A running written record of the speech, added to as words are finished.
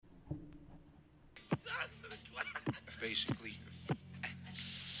basically.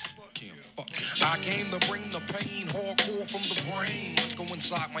 I came to bring the pain, hardcore from the brain. Let's go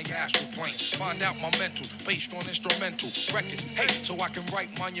inside my astral plane, find out my mental, based on instrumental records. Hey, so I can write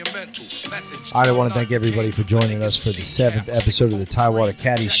monumental methods. I want to thank everybody for joining us for the 7th episode of the Tidewater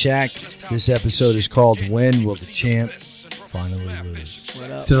Caddy Shack. This episode is called "When Will the Champ Finally Lose?"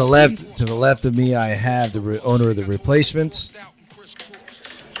 To the left of me, I have the owner of the Replacements,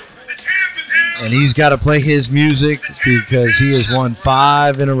 and he's got to play his music because he has won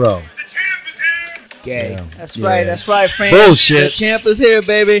 5 in a row. Gay. Yeah. That's Yeah. right, fans. Bullshit. The champ is here,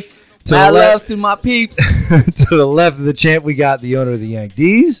 baby. To Mad the love to my peeps. To the left of the champ, we got the owner of the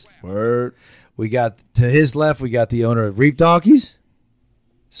Yankees. Word. We got to his left, we got the owner of Reef Donkeys.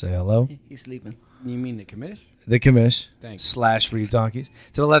 Say hello. He's sleeping. You mean the commish? The commish Thanks. / Reef Donkeys.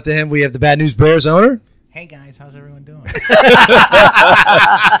 To the left of him, we have the Bad News Bears owner. Hey guys, how's everyone doing?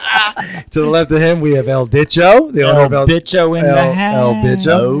 To the left of him, we have El Ditcho, the owner of El Bitcho in the house. El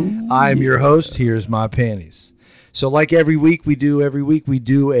Bitcho. I am your host. Here's my panties. So, like every week we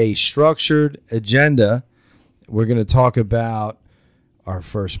do a structured agenda. We're going to talk about our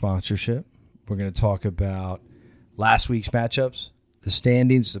first sponsorship. We're going to talk about last week's matchups, the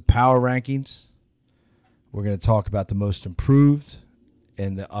standings, the power rankings. We're going to talk about the most improved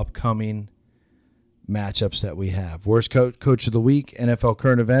and the upcoming matchups that we have. Worst coach of the week, NFL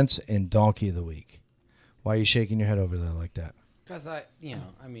current events, and donkey of the week. Why are you shaking your head over there like that? Because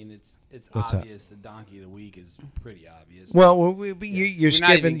it's What's obvious the donkey of the week is pretty obvious. Well, you're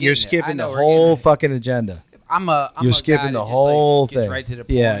skipping the whole fucking agenda. You're skipping the whole thing. Right to the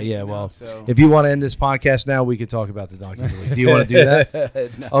point, yeah. Well, so if you want to end this podcast now, we could talk about the donkey of the week. Do you want to do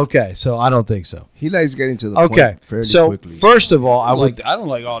that? No. Okay, so I don't think so. He likes getting to the Okay, point fairly so quickly. first of all, I don't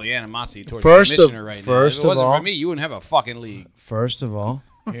like all the animosity towards the commissioner right now. If it wasn't for me, you wouldn't have a fucking league. First of all,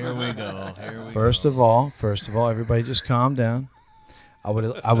 Here we go. First of all, everybody just calm down. I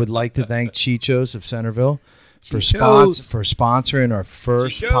would like to thank Chichos of Centerville for sponsoring our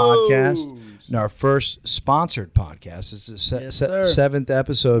first podcast. And our first sponsored podcast. This is the Yes, sir. 7th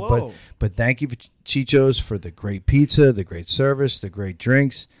episode. But thank you, Chichos, for the great pizza, the great service, the great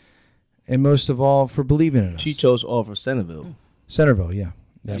drinks, and most of all, for believing in us. Chicho's off of Centerville. Centerville, yeah.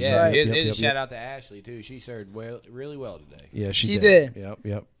 That's Yeah, right. shout out to Ashley too. She served really well today. Yeah, she She did. did.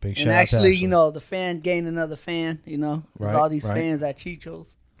 Yep. Big shout And out to actually, Ashley. the fan gained another fan. There's Right, all these right. fans at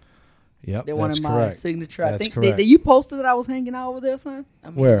Chicho's. Yep, They that's wanted my correct. signature. I That's think correct. you posted that I was hanging out over there, son. I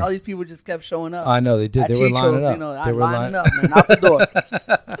mean, Where? all these people just kept showing up. I know they did. At They were Chicho's, lining up. I'm They were lining up, man, out the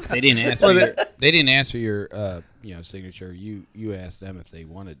door. They didn't answer. They didn't answer your signature. You asked them if they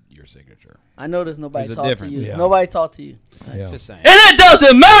wanted your signature. I know there's nobody There's a talk to difference. you. Yeah. Nobody talk to you. Yeah. Just saying. And it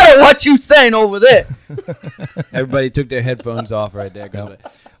doesn't matter what you saying over there. Everybody took their headphones off right there.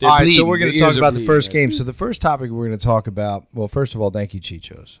 All right, so we're going to talk about the first game. So the first topic we're going to talk about, well, first of all, thank you,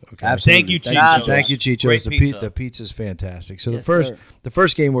 Chichos. Okay. Absolutely. Thank you, Thank Chicho. you. Thank you, Chichos. Great pizza. The pizza's fantastic. So Yes, the sir.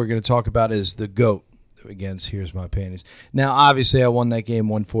 first game we're going to talk about is the GOAT against Here's My Panties. Now, obviously, I won that game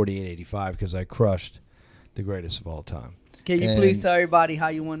 148-85 because I crushed the greatest of all time. Can you And please tell everybody how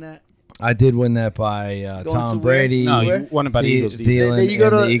you won that? I did win that by Going to Tom where? Brady. No, Where? you won it by the Eagles. Thielen Did you go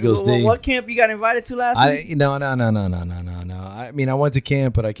and to the Eagles D. what camp you got invited to last week? No. I mean, I went to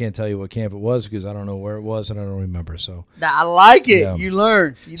camp, but I can't tell you what camp it was because I don't know where it was and I don't remember. So, I like it. Yeah. You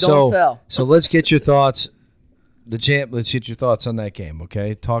learn. You don't tell. So let's get your thoughts. Let's get your thoughts on that game,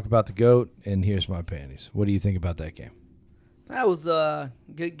 okay? Talk about the GOAT and Here's My Panties. What do you think about that game? That was a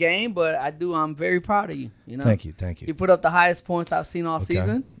good game, but I'm very proud of you. Thank you. You put up the highest points I've seen all Okay.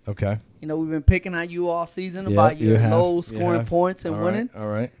 season. Okay. We've been picking on you all season Yeah, about you your have. low You scoring have. points and All right, winning, All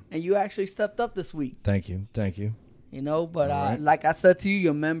right. and you actually stepped up this week. Thank you. But All right. like I said to you,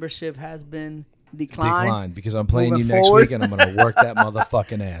 your membership has been declined. Decline because I'm playing you Moving next forward. week and I'm going to work that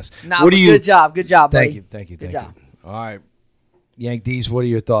motherfucking ass. Nah, what do you? Good job, Thank buddy. you. Good job. All right, Yankees. What are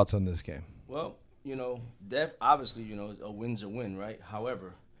your thoughts on this game? Well, obviously, a win's a win, right?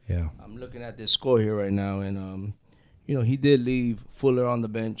 However, Yeah. I'm looking at this score here right now, and he did leave Fuller on the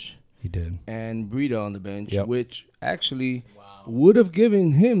bench He did. and Breida on the bench, Yep. which actually would have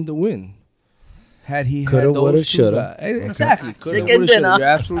given him the win had he Coulda, had those woulda, two shoulda. guys. Exactly. Coulda, Chicken woulda, shoulda. dinner. You're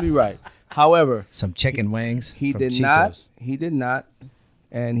absolutely right. However, Some chicken wings. he from did Chichos. not. He did not,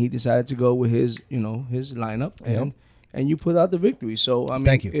 and he decided to go with his lineup, and you put out the victory. So I mean,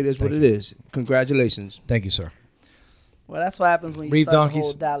 Thank you. it is Thank what you. it is. Congratulations. Thank you, sir. Well, that's what happens when you Reef start the whole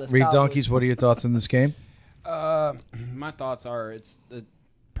Donkeys. Dallas Reef Cowboys. Donkeys. What are your thoughts on this game? My thoughts are it's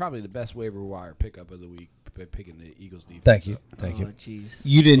probably the best waiver wire pickup of the week, picking the Eagles defense. Thank you. up. Thank you. Jeez.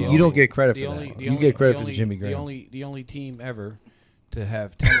 You didn't. The You don't only- get credit the for only- that. the You only- get credit the for the only- Jimmy Graham. The only team ever to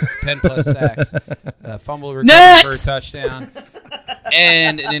have 10 plus sacks, fumble return Next! for a touchdown,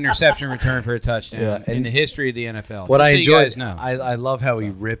 and an interception return for a touchdown Yeah, in the history of the NFL. What Just I so enjoyed, you guys know. I love how he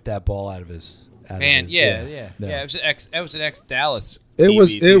ripped that ball out of his. Man, yeah. It was an ex-Dallas. It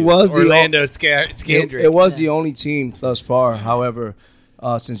was the Orlando Scandrick. It was the only team thus far. However,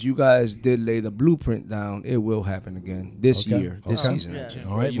 since you guys did lay the blueprint down, it will happen again this year, this season. Yeah.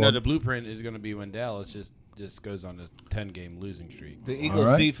 All right, You well, know the blueprint is going to be when Dallas just goes on a 10-game losing streak. The Eagles'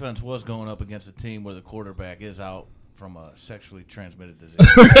 right. defense was going up against a team where the quarterback is out from a sexually transmitted disease.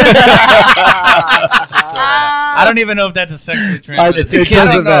 I don't even know if that's a sexually transmitted disease. it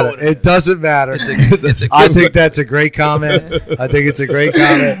doesn't matter. It doesn't matter. I think that's a great comment. I think it's a great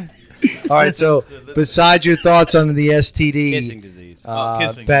comment. All right, so besides your thoughts on the STD, Kissing disease.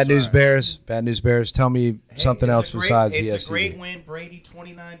 Kissing, Bad News sorry. Bears, Bad News Bears, tell me something else besides the It's a great STD. win. Brady,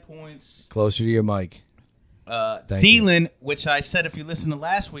 29 points. Closer to your mic. Thank you. Thielen, which I said if you listen to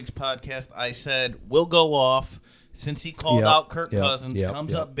last week's podcast, I said will go off since he called Yep, out Kirk yep, Cousins. yep,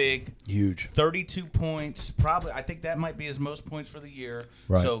 Comes yep. up big. Huge. 32 points. Probably, I think that might be his most points for the year.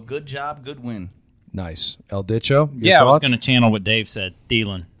 Right. So good job, good win. Nice. El Dicho, your Yeah, I was thoughts? going to channel what Dave said.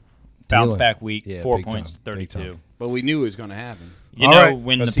 Thielen. Bounce Thielen. back week, Yeah, 4 big points, time, big 32. time. But we knew it was going to happen. You All know, right.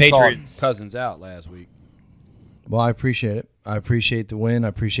 when the 'Cause he called Patriots. Cousins out last week. Well, I appreciate it. I appreciate the win. I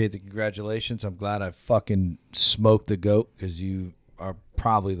appreciate the congratulations. I'm glad I fucking smoked the GOAT because you are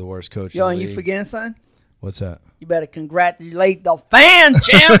probably the worst coach Yo, in and the you league. forgetting something? What's that? You better congratulate the fan,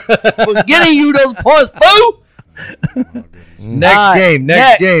 champ, for getting you those points, fool. Next All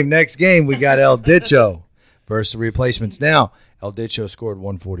right, game, next game. We got El Dicho versus the replacements. Now, El Dicho scored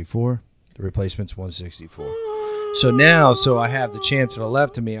 144. The replacements 164. So I have the champ to the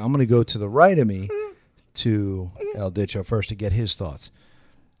left of me. I'm going to go to the right of me to El Dicho first to get his thoughts.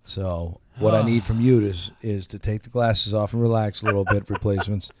 So what I need from you is to take the glasses off and relax a little bit,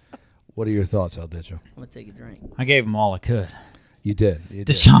 replacements. What are your thoughts, El Dicho? I'm going to take a drink. I gave them all I could. You did.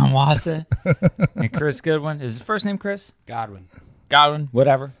 Deshaun Watson and Chris Goodwin. Is his first name Chris? Godwin. Godwin,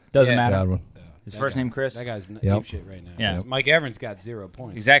 whatever. Doesn't Yeah. matter. Godwin. His That first guy- name Chris? That guy's Yep. yep. shit right now. Yeah. Mike Evans got 0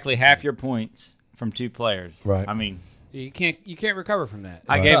 points. Exactly half your points from 2 players. Right. I mean, You can't recover from that.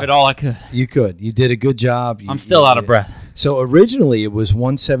 I It's gave tough. it all I could. You could. You did a good job. I'm still out of breath. So originally it was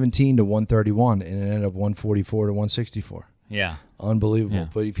 117 to 131, and it ended up 144 to 164. Yeah. Unbelievable. Yeah.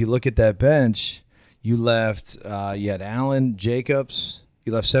 But if you look at that bench, you left, you had Allen, Jacobs.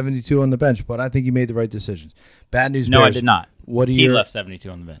 You left 72 on the bench, but I think you made the right decisions. Bad news. No, Bears, I did not. What do He you? left 72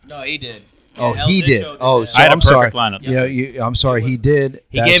 on the bench. No, he did. Oh, El he Dicho did. Oh, that. so I had a I'm sorry. perfect lineup. Yeah, I'm sorry. He did.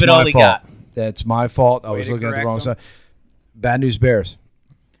 He That's gave it my all he fault. got. That's my fault. I Way was to looking at the correct wrong him. side. Bad news. Bears.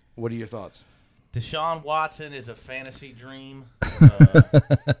 What are your thoughts? Deshaun Watson is a fantasy dream.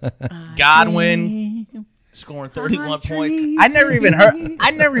 Godwin scoring 31 points. I never even heard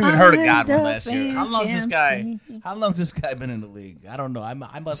of Godwin last year. How long's this guy been in the league? I don't know. I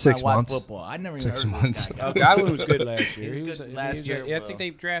must 6 not watch months. football. I never even 6 heard months. of this guy. Oh, Godwin was good last year. He was good last year. Yeah, I think they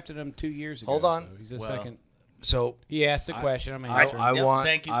drafted him 2 years ago. Hold on. So he's a Well, second. So He asked the question. I'm I- answering. I Yep, want-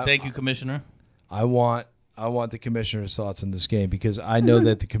 Thank you, Commissioner. I want the commissioner's thoughts on this game because I know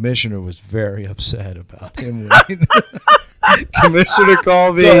that the commissioner was very upset about him winning. Commissioner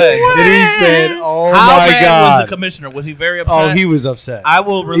called me Go ahead. and he said, "Oh How my bad God!" was the commissioner? Was he very upset? Oh, he was upset. I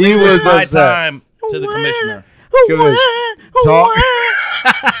will He relinquish was my upset. time to the commissioner. Talk.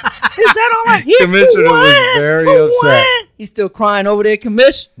 Is that all I hear? Commissioner was very upset. He's still crying over there,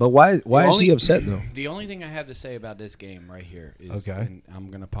 commish. But why is only- he upset though? The only thing I have to say about this game right here is, Okay. and I'm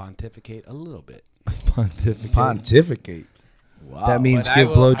going to pontificate a little bit. Pontificate. Pontificate. Wow. That means But give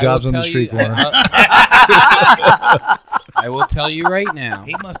I will blowjobs on the tell street you- corner. I will tell you right now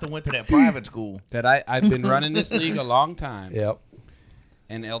He must have went to that private school. that I've been running this league a long time, Yep.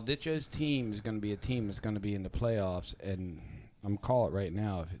 and El Dicho's team is going to be a team that's going to be in the playoffs, and I'm call it right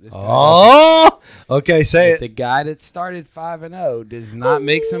now. If this guy Oh, okay. Say if the it. guy that started 5-0 does not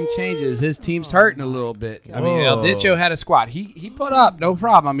make some changes, his team's hurting a little bit. I mean, El Dicho had a squad. He put up no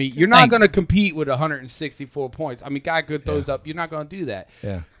problem. I mean, you're not going to compete with 164 points. I mean, guy good throws up. You're not going to do that.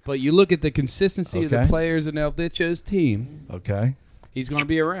 Yeah. But you look at the consistency of Okay. the players in El Dicho's team. Okay. He's going to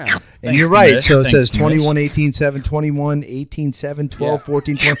be around. And Thanks, you're right. Commish. So it Thanks, says Commish. 21, 18, 7, 21, 18, 7, 12, Yeah.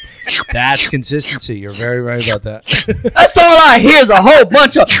 14, 20. That's consistency. You're very right about that. That's all I hear is a whole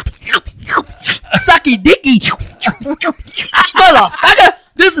bunch of sucky dicky. Motherfucker,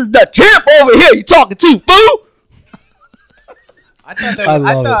 this is the champ over here you talking to, fool. I thought they I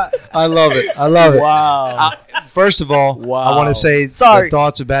love it. I love it. I love it. Wow. First of all, I want to say Sorry. the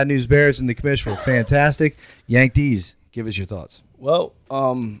thoughts of Bad News Bears and the commission were fantastic. Yank D's, give us your thoughts. Well,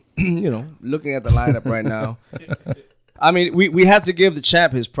 looking at the lineup right now, I mean, we have to give the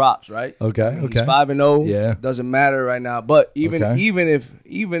champ his props, right? Okay. He's 5-0. Yeah. Doesn't matter right now. But even Okay. even if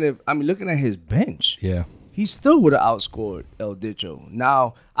I mean, looking at his bench, Yeah. he still would have outscored El Dicho.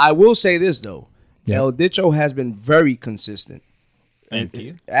 Now, I will say this though, Yeah. El Dicho has been very consistent. Thank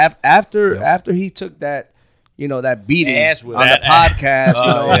you. After he took that, that beating Ass whip. on the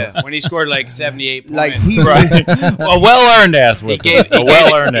podcast, when he scored like 78 points. like he A well-earned ass whip.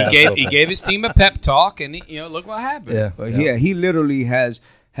 He gave his team a pep talk, and look what happened. Yeah. But he literally has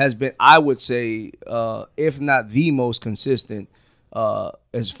been, I would say, if not the most consistent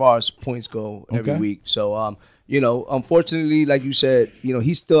as far as points go every Okay. week. So, unfortunately, like you said,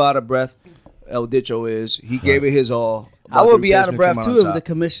 he's still out of breath. El Dicho is. He gave it his all. I would be out of breath too if the the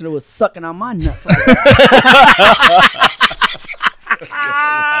commissioner was sucking on my nuts. Like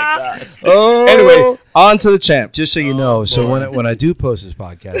that. Anyway, on to the champ. Just so you know, so when I do post this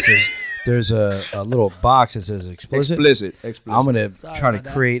podcast, there's a little box that says explicit. Explicit. I'm gonna Sorry try to about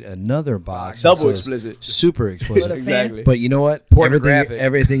that. create another box. that Double says explicit. Super With a explicit. fan? Exactly. But you know what? Pornographic.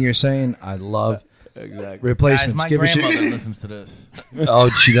 Everything you're saying, I love. Exactly. Guys, Replacements. my Give us your. grandmother listens to this. Oh,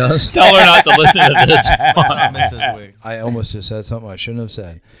 she does. Tell her not to listen to this. Mrs. Wig. I almost just said something I shouldn't have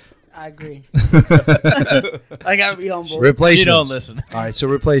said. I agree. I gotta be humble. Replacements. She don't listen. All right, so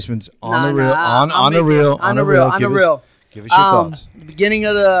replacements on the Nah, real, nah, on I'm the making- real, on the real, on the Give us- real. Give us your thoughts. The beginning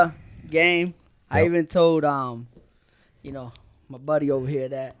of the game, I Yep. even told my buddy over here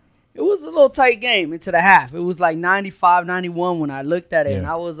that it was a little tight game into the half. It was like 95-91 when I looked at it, and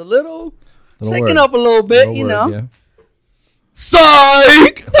Yeah. I was a little Little shaking word. up a little bit, Little you word, know. yeah.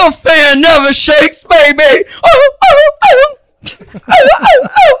 Psych! The fan never shakes, baby. Oh, oh, oh. Oh, oh,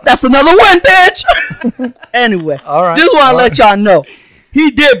 oh. That's another win, bitch. Anyway, All right. just want All to let y'all know he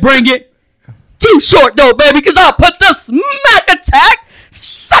did bring it. Too short though, baby, because I'll put the smack attack.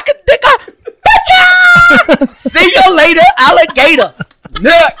 Suck a dick up, bitch. See you later, alligator.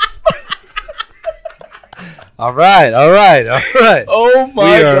 Next. All right. Oh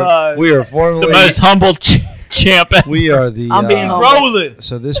my God. We are formally. The most humble champ. We are the. I'm being humble. Rolling.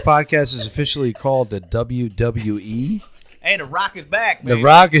 So this podcast is officially called the WWE. Hey, the Rock is back, The baby.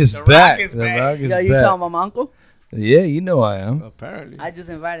 Rock is The back. Rock is The back. Rock is Yo, you back. talking about my uncle? Yeah, you know I am. Apparently. I just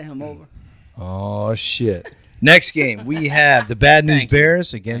invited him over. Oh shit! Next game we have the Bad News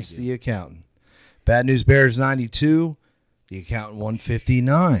Bears against the Accountant. Bad News Bears 92, the Accountant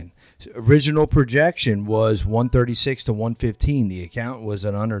 159. Original projection was 136 to 115. The Accountant was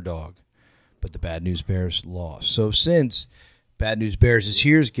an underdog, but the Bad News Bears lost. So since Bad News Bears is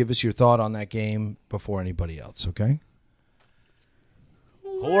here, give us your thought on that game before anybody else. Okay.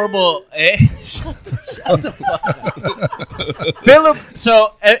 Horrible. Shut the fuck up. Philip,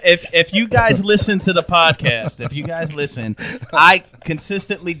 so if you guys listen to the podcast, I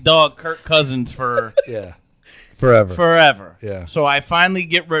consistently dog Kirk Cousins for Yeah. Forever. Yeah. So I finally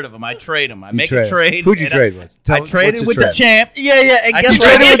get rid of him. I trade him. I make trade a trade. Who'd you and trade with? I Tell- traded what's the with trade? the champ. Yeah, and I guess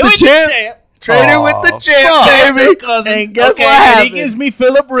traded what? with the champ. Traded with the Aw, champ, baby. Cousins. And guess Okay, what and happened? he gives me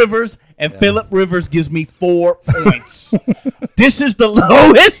Phillip Rivers, and Phillip Rivers gives me 4 points. This is the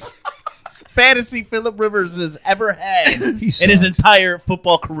lowest fantasy Phillip Rivers has ever had in his sucked. entire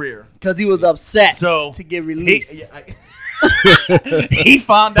football career. Because he was upset So to get released. He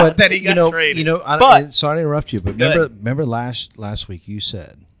found out that he got traded. Sorry to interrupt you, but Go ahead. remember last week you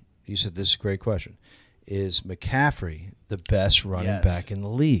said this is a great question. Is McCaffrey the best running Yes. back in the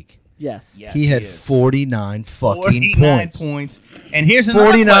league? Yes. Yes, he had is. 49 fucking 49 points. And here's another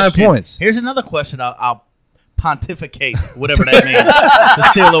 49 question. points. Here's another question I'll pontificate, whatever that means, to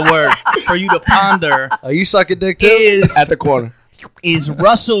steal a word, for you to ponder. Are you sucking dick too? Is At the corner. Is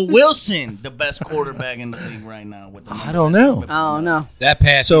Russell Wilson the best quarterback in the league right now? With the I don't know. I don't know. That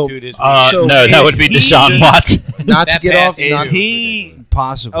pass So- he threw this So no, that would be is he- Deshaun Watson. Not to That get pass off. is Not he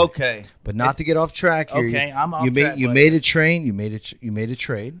possibly. okay? But not to get off track here. Okay, I'm off you track, You buddy. made a train. You made a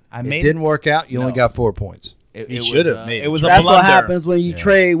trade. I It made- didn't work out. You only No. got 4 points. It should have was, made it was a That's blunder. what happens when you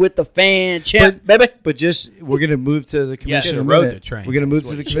trade with the fan champ, baby. But just we're gonna move to the commission in a should've rode minute. the train. We're gonna move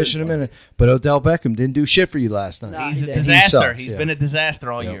to the commission in a minute. But Odell Beckham didn't do shit for you last night. Nah, He's a He disaster. sucks, He's yeah. been a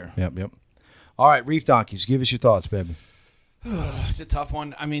disaster all year. Yep. All right, Reef Donkeys, give us your thoughts, baby. It's a tough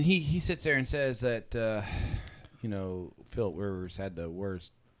one. I mean, he sits there and says that Philip Rivers had the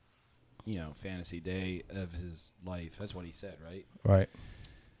worst fantasy day of his life. That's what he said, right? Right.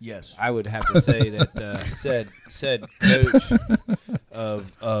 Yes. I would have to say that said coach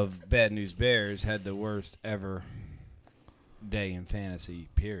of Bad News Bears had the worst ever day in fantasy.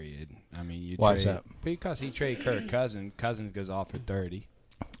 Period. I mean, Why is that? Because he traded Kirk Cousins. Cousins goes off at 30.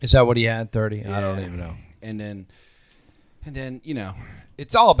 Is that what he had? 30? I Yeah. don't even know. And then And then,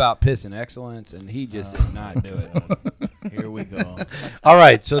 it's all about pissing excellence, and he just did not do it. Here we go. All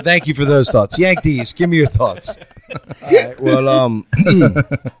right, so thank you for those thoughts. Yank D's, give me your thoughts. All right, well,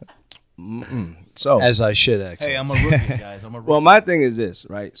 so As I should, actually. Hey, I'm a rookie, guys. I'm a rookie. well, my thing is this,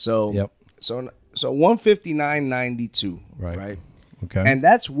 right? So, Yep. so 159.92, Right. right? Okay. And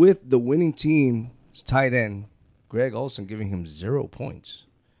that's with the winning team's tight end, Greg Olsen, giving him 0 points.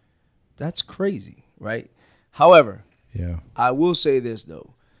 That's crazy, right? However, yeah. I will say this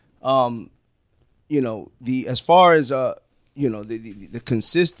though, as far as the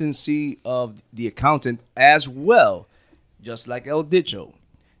consistency of the accountant as well, just like El Dicho,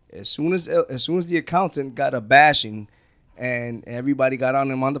 as soon as the accountant got a bashing, and everybody got on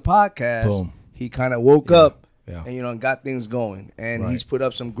him on the podcast, Boom. he kind of woke up Yeah. and got things going, and Right. he's put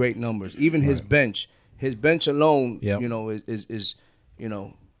up some great numbers. Even his bench alone, Yep. is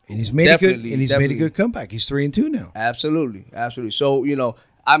And he's made a definitely- good comeback. He's 3-2 now. Absolutely. So,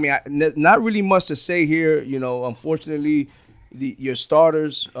 not really much to say here. Unfortunately, your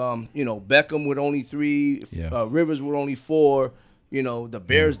starters, Beckham with only 3, Yeah. Rivers with only 4. The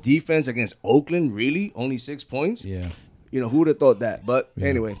Bears' defense against Oakland, really? Only 6 points? Yeah. Who would have thought that? But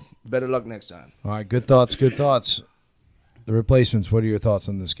anyway, better luck next time. All right, good thoughts, good thoughts. The replacements, what are your thoughts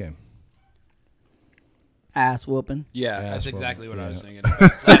on this game? Ass whooping. Yeah, Yeah, that's that's what- exactly what I was thinking.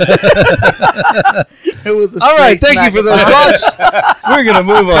 It was a All right, straight thank you smack for those thoughts. We're going to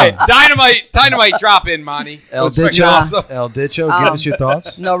move on. Dynamite drop in, Monty. El That's freaking Dicho, awesome. El Dicho, give us your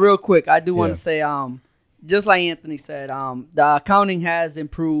thoughts. No, real quick, I do want Yeah. to say, just like Anthony said, the accounting has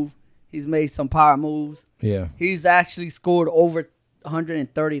improved. He's made some power moves. Yeah. He's actually scored over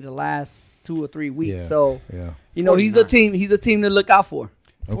 130 the last 2 or 3 weeks. Yeah. So Yeah. he's a team. He's a team to look out for.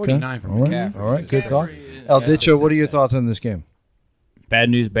 49 from All right. McCaffrey. All right, good Yeah. thoughts. El Yeah, Dicho, what are your insane. thoughts on this game? Bad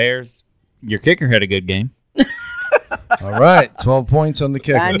news, Bears. Your kicker had a good game. All right, 12 points on the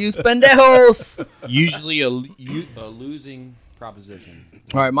kicker. And you pendejos. Usually a losing proposition.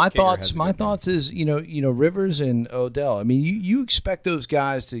 All right, my Kicker thoughts. has a My good game. thoughts is Rivers and Odell. I mean, you expect those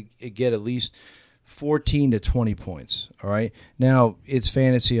guys to get at least 14 to 20 points. All right. Now it's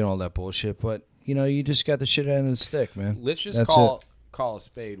fantasy and all that bullshit, but you just got the shit out of the stick, man. Let's just That's call a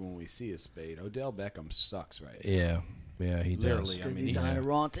spade when we see a spade. Odell Beckham sucks right now. it. Yeah, he does. Literally, I mean, He's on the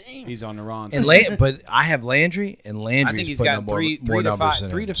wrong team. he's on the wrong And team. but I have Landry, and Landry's I think he's putting got up more, three more to numbers five, than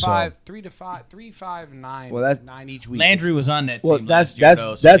three him, to so- five, 3 to 5, 9, Well, that's- 9 each week. Landry was on that team. Well, last year,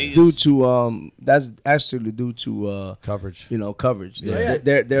 though, so that's he due is- to that's actually due to coverage. coverage. Yeah.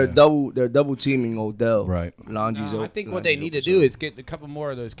 They're double teaming Odell. Right. Longy's I think what they need to do is get a couple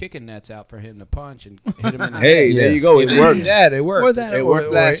more of those kicking nets out for him to punch and hit him in the Hey, head. there Yeah. you go. If It they do worked. that, it worked. Or that, It or,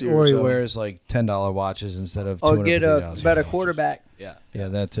 worked last year, or he so- wears like $10 watches instead of Or get a $250 better watches. quarterback. Yeah. Yeah,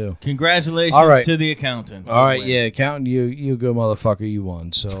 that too. Congratulations All right. to the accountant. All right, yeah, accountant, you good motherfucker, you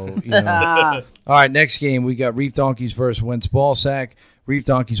won. So, all right, next game we got Reef Donkeys versus Wentz Ballsack. Reef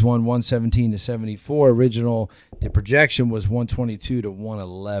Donkeys won 117 to 74. Original, the projection was 122 to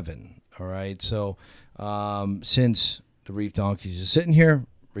 111. All right, so since the Reef Donkeys is sitting here,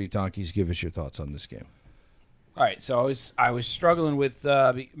 Reef Donkeys, give us your thoughts on this game. All right, so I was struggling with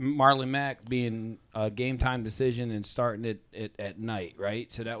Marlon Mack being a game time decision and starting it at night,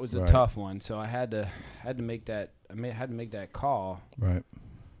 right? So that was a Right. tough one. So I had to make that call Right,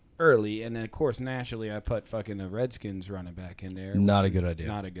 early, and then of course naturally I put fucking the Redskins running back in there. Not which a good is idea.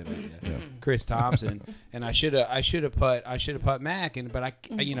 Not a good idea. Chris Thompson, and I should have put Mack in, but I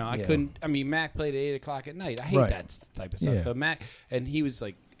Yeah. couldn't. I mean, Mack played at 8:00 at night. I hate Right. that type of stuff. Yeah. So Mack, and he was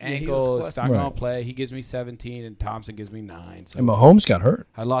like he was ankle, it's not questionable. gonna Right. play. He gives me 17, and Thompson gives me 9. So and Mahomes got hurt.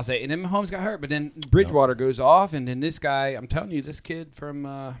 I lost 8, and then Mahomes got hurt. But then Bridgewater goes off, and then this guy, I'm telling you, this kid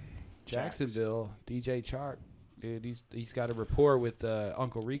from Jacksonville, DJ Chark, dude, he's got a rapport with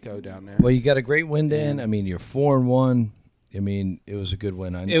Uncle Rico down there. Well, you got a great win, Dan. I mean, you're 4-1. I mean, it was a good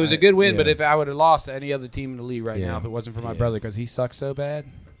win. It was a good win, yeah. but if I would have lost to any other team in the league right Yeah. now, if it wasn't for my Yeah. brother, because he sucks so bad,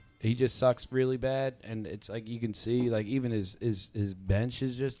 he just sucks really bad, and it's like you can see, like even his bench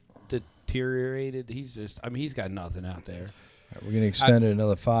is just deteriorated. He's got nothing out there. We're going to extend it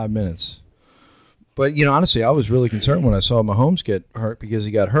another 5 minutes. But, honestly, I was really concerned when I saw Mahomes get hurt because he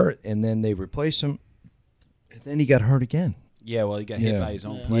got hurt, and then they replaced him, and then he got hurt again. Yeah, well, he got Yeah. hit by his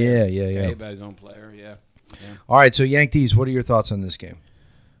own player. Yeah. Got hit by his own player. Yeah. All right, so Yankees, what are your thoughts on this game?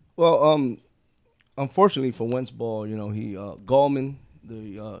 Well, unfortunately for Wentz ball, he Gallman,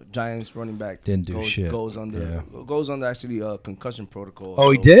 the Giants running back, Didn't do shit. Goes under actually concussion protocol.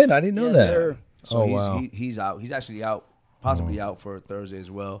 Oh, he So- did? I didn't know Yes, that. sir. So wow. he's out. He's actually out, possibly out for Thursday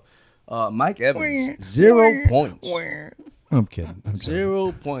as well. Mike Evans, 0 points. I'm kidding.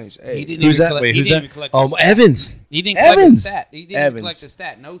 0 points. Hey, He didn't Who's even that? collect, Wait, he who's didn't that? even collect Oh, the stat. Evans. He didn't collect the Evans. stat. He didn't Evans. even collect the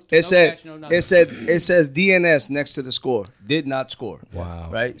stat. No it said catch, no nothing. it says DNS next to the score. Did not score. Wow.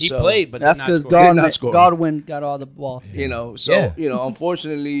 Right. He So, played, but That's did not because score. Did not score. Godwin got all the balls. You know. So Yeah.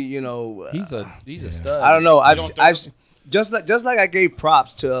 unfortunately, He's a stud. I don't know. You don't I've just like I gave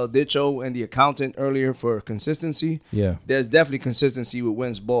props to El Dicho and the accountant earlier for consistency. Yeah. There's definitely consistency with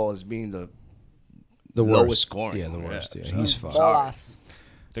Wentz ball as being the The lowest worst. scoring. Yeah, the worst. Yeah, So- he's fine. Boss.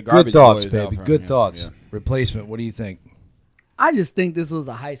 The Good garbage thoughts, boy is out baby. front, Good yeah. thoughts. Yeah. Replacement. What do you think? I just think this was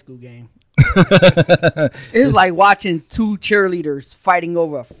a high school game. It was like watching two cheerleaders fighting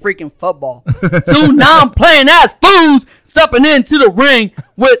over a freaking football. Two non-playing ass fools stepping into the ring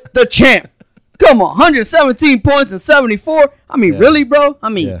with the champ. Come on, 117 points and 74. I mean, Yeah. really, bro? I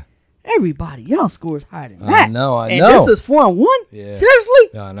mean, Yeah. everybody y'all scores higher than I that. know, I and know. this is 4-1. Yeah.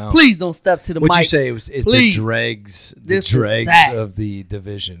 Seriously? I know. Please don't step to the What'd mic. you say? It's the Please. dregs, This is sad. of the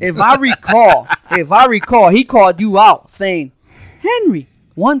division. If I recall, he called you out saying, "Henry,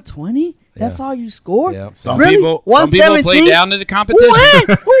 120. That's Yeah. all you scored." Yeah. Some Really? people play 117? down to the Who competition.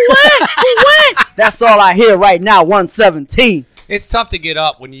 went? Who went? That's all I hear right now. 117. It's tough to get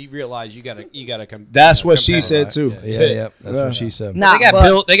up when you realize you gotta come. That's what she compare. said too. Yeah. That's what she said. Nah, They got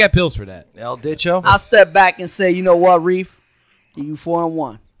but They got pills for that. El Dicho? I'll step back and say, you know what, Reef? You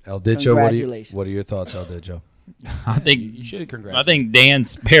 4-1. El Dicho, Congratulations. what are your thoughts, El Dicho? I think You should I congratulate. think Dan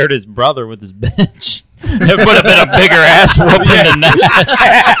spared his brother with his bench. It would have been a bigger ass whooping than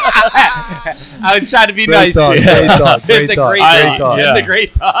that. I was trying to be Great nice. thought, dude. great thought, great It's a thought, great great thought. thought. It's Yeah. a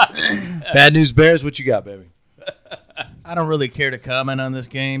great thought. Bad News Bears, what you got, baby? I don't really care to comment on this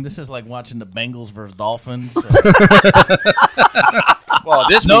game. This is like watching the Bengals versus Dolphins. Well,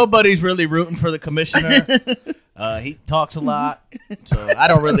 this Nobody's really rooting for the commissioner. He talks a lot, so I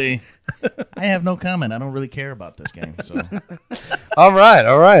don't really. I have no comment. I don't really care about this game. So All right.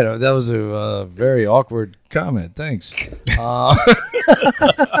 That was a very awkward comment. Thanks.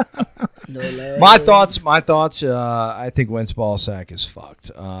 My thoughts. I think Wentz ball sack is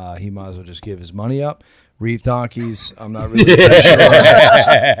fucked. He might as well just give his money up. Reef donkeys. I'm not really too sure.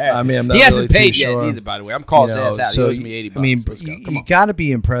 I mean, I'm not he hasn't really too paid yet sure. either. By the way, I'm calling You his know, ass out. so He owes me $80. I mean, Let's go. Come you on. got to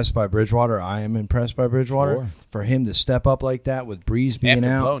be impressed by Bridgewater. I am impressed by Bridgewater. Sure. For him to step up like that with Breeze being After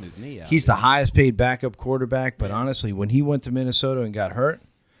out. blowing his knee out. He's the highest paid backup quarterback. But honestly, when he went to Minnesota and got hurt,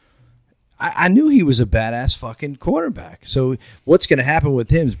 I knew he was a badass fucking quarterback. So what's going to happen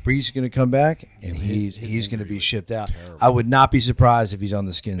with him is Breeze is going to come back and his he's going to injury be was shipped out. terrible. I would not be surprised if he's on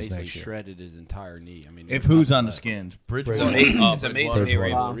the Skins basically next year. shredded his entire knee. I mean, if there's who's nothing on the left. Skins, It's Bridgewater. amazing. Oh, It's amazing Bridgewater. they were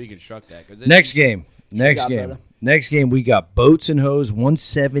able Wow. to reconstruct that. 'cause Next game. Next got game. better. Next game, we got Boats and Hose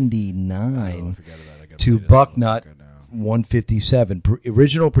 179 forget about it. I gotta to play this Bucknut fucker now. 157.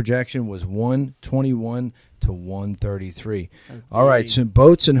 Original projection was 121 to 133. All right, so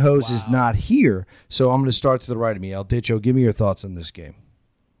Boats and Hose is not here, so I'm going to start to the right of me. El Dicho, give me your thoughts on this game.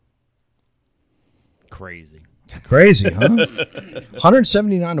 Crazy. Crazy, huh?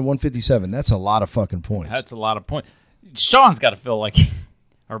 179 to 157. That's a lot of fucking points. That's a lot of points. Sean's got to feel like,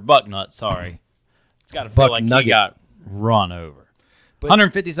 or Bucknut, sorry. It's got to feel like Bucknugget. he got run over.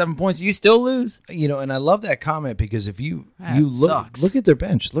 157 points. You still lose? You know, and I love that comment because if you That look sucks. at their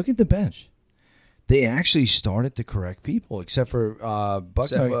bench, look at the bench. They actually started the correct people, except for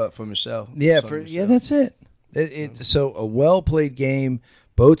Bucknut. Except for Michelle. Yeah, Son of Michelle. that's it. So a well played game.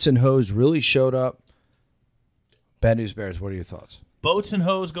 Boats and Hose really showed up. Bad News Bears, what are your thoughts? Boats and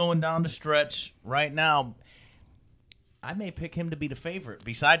Hose going down the stretch right now. I may pick him to be the favorite.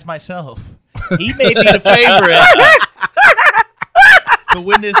 Besides myself, he may be the favorite to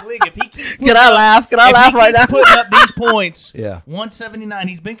win this league. If he keeps Can I laugh? Can I laugh right now? putting up these points, Yeah. 179.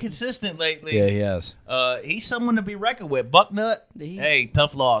 He's been consistent lately. Yeah, he has. He's someone to be reckoned with. Bucknut, hey,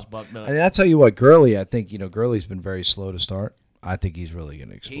 tough loss, Bucknut. And I tell you what, Gurley, I think Gurley's been very slow to start. I think he's really going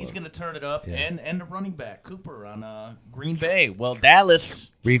to explode. He's going to turn it up, Yeah. and the running back Cooper on Green Bay. Well, Dallas.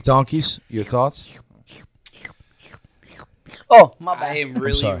 Reef Donkeys, your thoughts? Oh, my I bad. am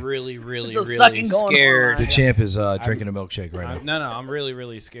really, sorry. really, really, There's some really sucking going on scared. The champ is drinking a milkshake right now. No, I'm really,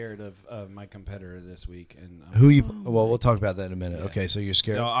 really scared of my competitor this week. And Who you? Well, we'll talk about that in a minute. Okay, so you're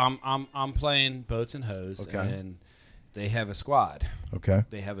scared. So I'm playing Boats and Hose, Okay. and they have a squad. Okay,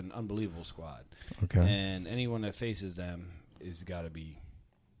 They have an unbelievable squad, okay. and anyone that faces them is got to be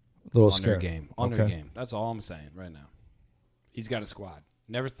A little on scared. their game. On okay. their game. That's all I'm saying right now. He's got a squad.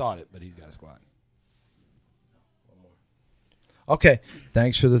 Never thought it, but he's got a squad. Okay,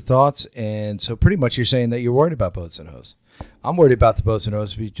 thanks for the thoughts. And so pretty much you're saying that you're worried about Boats and Hose. I'm worried about the Boats and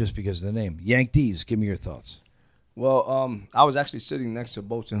Hose just because of the name. Yank D's, give me your thoughts. Well, I was actually sitting next to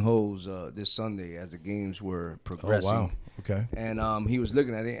Bolts and Hose this Sunday as the games were progressing. Oh, wow. Okay. And he was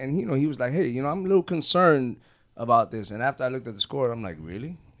looking at it, and he was like, "Hey, I'm a little concerned about this." And after I looked at the score, I'm like,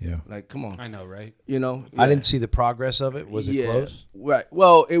 "Really? Yeah. Like, come on." I know, right? I didn't see the progress of it. Was it close? Right.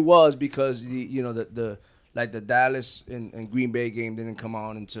 Well, it was because the Dallas and Green Bay game didn't come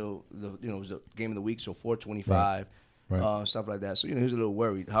on until it was the game of the week, so 4:25, stuff like that. So he was a little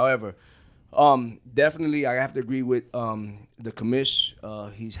worried. However, definitely I have to agree with the commish.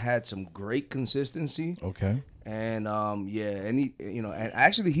 He's had some great consistency. Okay. And and and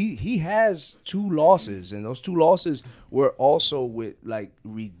actually he has 2 losses, and those 2 losses were also with like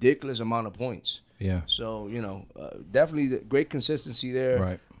ridiculous amount of points. Yeah. So definitely the great consistency there.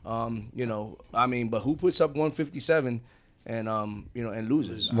 Right. But who puts up 157 and and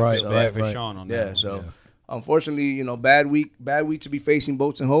loses? Right. So, Bad for Sean on that. Yeah. one, So. Unfortunately, bad week to be facing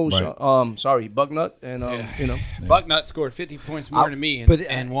Bolts and Hose. Right. Sorry, Bucknut, and Bucknut scored 50 points more than me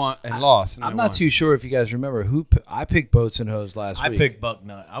and lost. And I'm I not won. too sure if you guys remember I picked Boats and Hose last I week. picked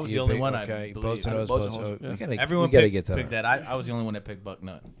Bucknut. I was the only one. Okay, I Boats and believe. Hose. Boats Boats. and Hose, We gotta, Everyone we gotta picked, get that. picked that. I was the only one that picked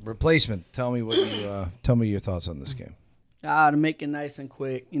Bucknut. Replacement. Tell me what you tell me your thoughts on this game. To make it nice and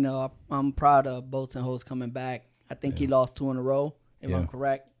quick, I'm proud of Bolts and Hose coming back. I think he lost 2 in a row, if I'm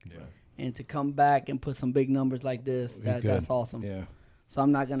correct. Yeah. And to come back and put some big numbers like this, that's awesome. Yeah. So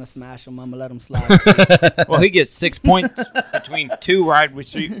I'm not going to smash him. I'm going to let him slide. Well, he gets 6 points between 2 wide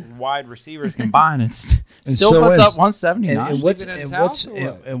receivers combined. And still so puts is- up 179.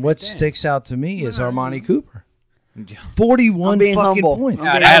 And what sticks out to me is Armani Cooper. 41 I'm being fucking humble. points.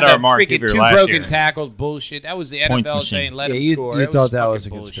 I'm I had That was Armani freaking Cooper 2 last broken year. tackles, bullshit. That was the Points NFL machine. saying let Yeah, him you score. thought that fucking was a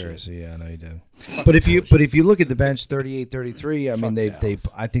bullshit. conspiracy. Yeah, no, you did. But if you look at the bench, 38-33. I mean,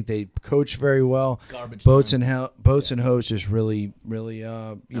 I think they coach very well. Garbage Boats and Hose just really pulled it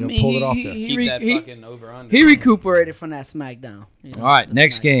off there. Keep that fucking over under. He recuperated from that smackdown. All right,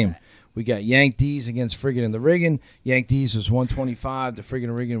 next game. We got Yank D's against Friggin' and the Riggin. Yank D's was 125. The Friggin'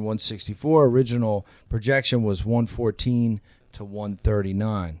 and Riggin 164. Original projection was 114 to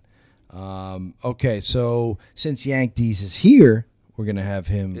 139. Okay, so since Yank D's is here, we're gonna have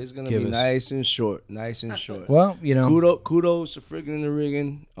him. it's gonna give be us. nice and short. Well, Kudos to Friggin' and the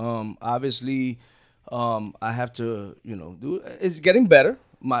Riggin. Obviously, I have to do. It's getting better.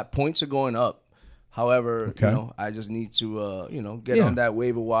 My points are going up. However, I just need to get on that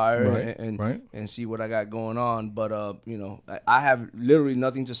waiver wire and see what I got going on. But I have literally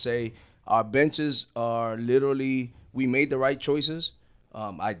nothing to say. Our benches are literally. We made the right choices.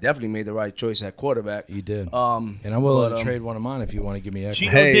 I definitely made the right choice at quarterback. You did. And I'm willing to trade one of mine if you want to give me extra.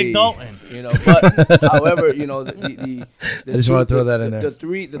 Cheeto Dick Dalton. But however, the I just want to throw that in there. The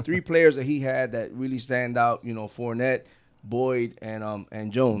three players that he had that really stand out, Fournette, Boyd,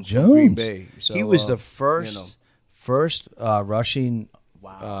 and Jones from Green Bay. So, he was the first rushing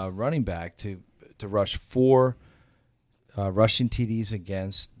running back to rush 4 rushing TDs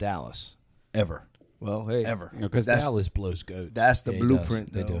against Dallas ever. Well, hey, Ever. Because Dallas blows goats. That's the Yeah,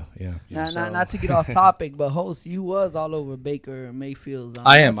 blueprint. They do. Yeah. Not to get off topic, but host, you was all over Baker Mayfield's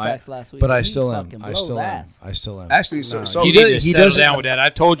I am. sacks last week. But I He still am. fucking I blows still am. ass. I still am. Actually, so You need to settle down with that. I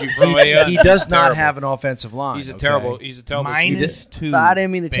told you from way up. He does He's not terrible. have an offensive line. He's a okay? terrible. He's a terrible. -2. So I didn't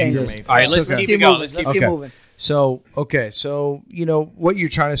mean to change Baker this. Mayfield. All right, let's okay. keep Keep it going. moving. Let's Let's keep keep Okay. moving. So you know what you're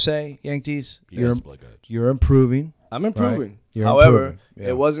trying to say, Yankees. Yes, blood goats. You're improving. I'm improving. Right. You're However, improving. Yeah.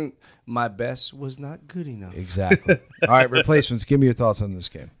 it wasn't my best. Was not good enough. Exactly. All right, replacements. Give me your thoughts on this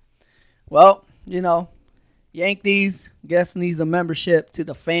game. Well, Yankees guest needs a membership to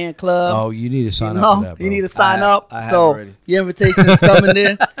the fan club. Oh, you need to sign up for that, bro. You need to sign I up. have So already. your invitation is coming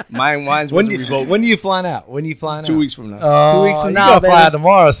in. Mine's When was do revoked. when you flying out? 2 2 weeks from now. Oh, 2 weeks from you now, gotta fly baby. out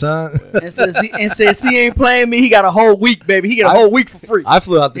tomorrow, son. and says he ain't playing me. He got a whole week, baby. He get a whole week for free. I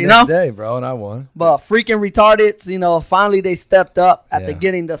flew out the You next know? day, bro, and I won. But freaking retardeds, finally they stepped up after Yeah.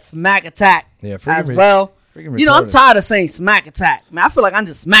 getting the smack attack Yeah, freaking as well. freaking I'm retarded. tired of saying smack attack. Man, I feel like I'm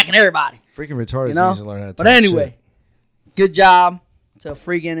just smacking everybody. Freaking retarded You know? needs to learn how to But talk anyway, shit. good job to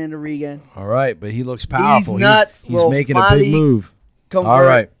Freakin' and the Regan. All right, but he looks powerful. nuts He's will making a finally big move. Convert All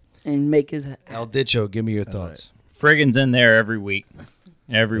right, and make his. El Dicho, give me your thoughts. Friggins in there every week.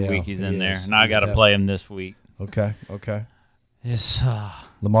 Every Yeah, week he's in he there, is. and I He's got to def- play him this week. Okay. It's,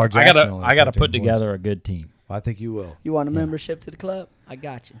 Lamar I Jackson. gotta only I gotta 13 put points. together a good team. I think you will. You want a membership to the club? I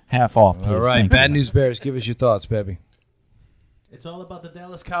got you. Half off, please. All right, Thank Bad you. News Bears, give us your thoughts, baby. It's all about the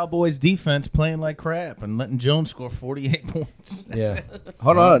Dallas Cowboys defense playing like crap and letting Jones score 48 points. Yeah,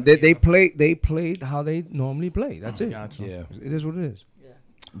 Hold on. They played how they normally play. That's it. Gotcha. yeah. It is what it is.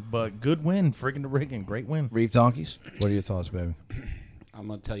 But good win, friggin' the rigging, great win. Reeve Donkeys, what are your thoughts, baby? I'm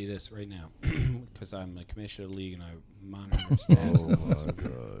going to tell you this right now because I'm a commissioner of the league and I monitor their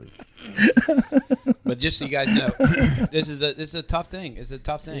stats. But just so you guys know, this is a tough thing. It's a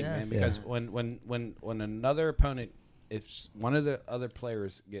tough thing, man, because when another opponent, if one of the other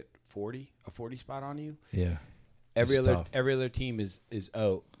players get a 40 spot on you, every other team is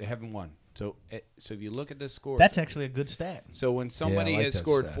they haven't won. So if you look at the scores, That's actually a good stat. so when somebody like has that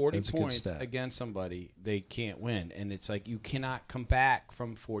scored stat. 40 That's a good points stat. against somebody, they can't win. And it's like you cannot come back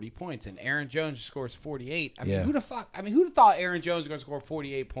from 40 points. And Aaron Jones scores 48. I mean, who'd have thought Aaron Jones was going to score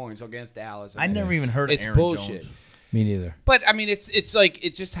 48 points against Dallas? I never even heard of It's Aaron bullshit. Jones. Me neither. But I mean, it's just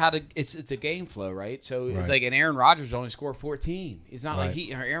it's a game flow, right? So it's like, and Aaron Rodgers only scored 14. It's not like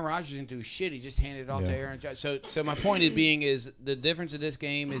Aaron Rodgers didn't do shit. He just handed it off to Aaron Jones. So my point is the difference of this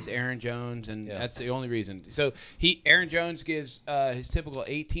game is Aaron Jones, and that's the only reason. So Aaron Jones gives his typical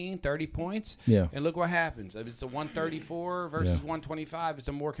 18, 30 points. Yeah. And look what happens. If it's a 134 versus 125, it's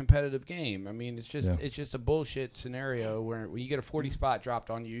a more competitive game. I mean, it's just a bullshit scenario where when you get a 40 spot dropped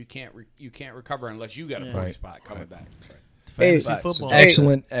on you, you can't recover unless you got a 40 spot coming back. Fantasy Right. football. Hey,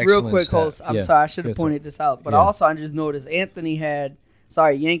 Excellent. Real quick, stat. host. I'm Yeah. sorry, I should have Good pointed this out. But Yeah. also, I just noticed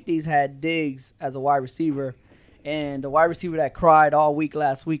Yankees had Diggs as a wide receiver, and the wide receiver that cried all week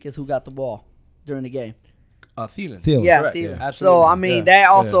last week is who got the ball during the game. Thielen. Thielen. Yeah, Correct. Thielen. Yeah. So I mean, that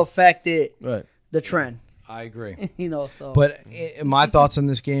also Yeah. affected Right. the trend. I agree. So. But my thoughts on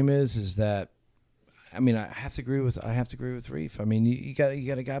this game is that, I mean, I have to agree with Reef. I mean, you got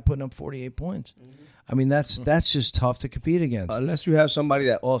a guy putting up 48 points. I mean, that's just tough to compete against. Unless you have somebody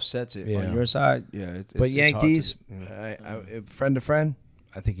that offsets it Yeah. on your side, it's But it's Yankees, hard to- friend to friend,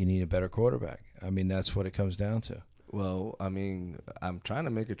 I think you need a better quarterback. I mean, that's what it comes down to. Well, I mean, I'm trying to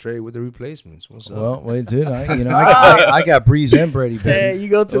make a trade with the replacements. What's up? Well, wait, dude, I got Breeze and Brady, Hey, baby. you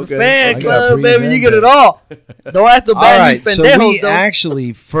go to Okay. the fan I got club, Breeze baby. and You get it Brady. all. Don't ask the All bad right, so pendejos, we though.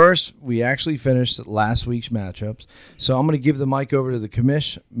 actually finished last week's matchups. So I'm going to give the mic over to the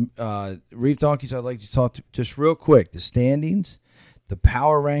commish. Reef Donkeys, I'd like to talk to just real quick the standings, the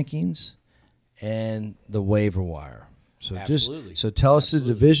power rankings, and the waiver wire. So Absolutely. so tell us the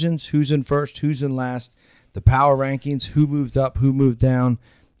divisions, who's in first, who's in last, the power rankings, who moved up, who moved down,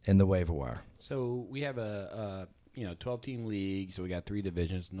 and the waiver wire. So we have a 12-team league. So we got 3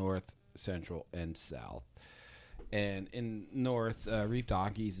 divisions: North, Central, and South. And in North, Reef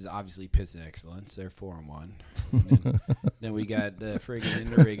Donkeys is obviously Piss Excellence. They're 4-1. And then we got Friggin'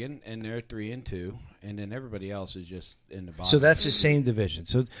 and the Riggin', and they're 3-2. And then everybody else is just in the bottom. So that's the same division.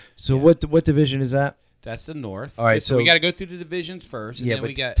 So what division is that? That's the North. All right, So we so- got to go through the divisions first. And Yeah, then but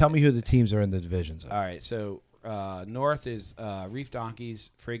we got. tell me who the teams are in the divisions. All right, so North is Reef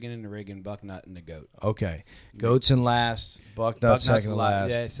Donkeys, Friggin' and the Riggin', Bucknut, and the Goat. Okay, Goats in last, Bucknut second to last.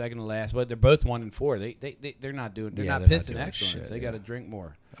 Yeah, second to last. But they're both 1 and 4. They're not doing. They're Yeah, not they're not pissing doing excellence. shit, They yeah. got to drink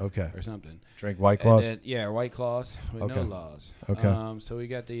more Okay, or something. drink White Claws. And then, White Claws with Okay. no laws. Okay. So we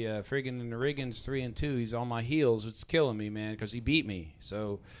got the Friggin' and the Riggins 3-2. He's on my heels. It's killing me, man, because he beat me.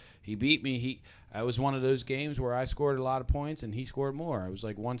 So he beat me. I was one of those games where I scored a lot of points and he scored more. It was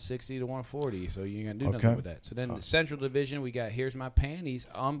like 160 to 140. So you ain't gonna do Okay. nothing with that. So then the Central Division, we got Here's My Panties,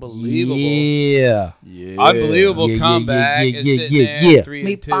 unbelievable. Yeah. Unbelievable Yeah, yeah, comeback. yeah, It's yeah, sitting yeah, there yeah.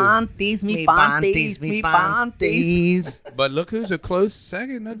 3-2. Me panties. But look who's a close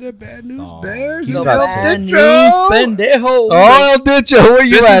second of the Bad News Bears. He's No got bad six. news, pendejo. Oh, Ditcho, where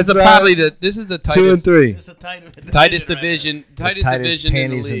you This at? is the son? probably this is the 2 and tightest 3. It's a tightest division tightest division in the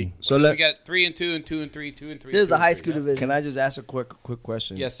panties league. in- So we let- got 3-2 and 2 and 3, 2 and 3. This is 2 a and high 3, school yeah. division. Can I just ask a quick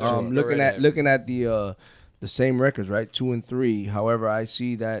question? Yes, sir. Go Looking right at ahead. looking at the same records, right? 2 and 3. However, I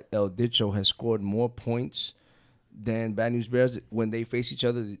see that El Dicho has scored more points than Bad News Bears when they face each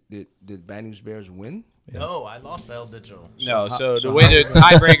other. Did Bad News Bears win? No, I lost El Dicho. No, so the so way the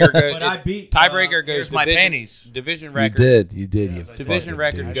tiebreaker goes, But I beat, tiebreaker goes Here's My division, Panties. division You record. did. You Division fucking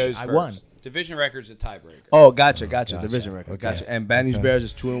record douche. goes I first. won. Division record's a tiebreaker. Oh, gotcha. Gotcha. Division record, Okay. gotcha. And Bad News Okay. Bears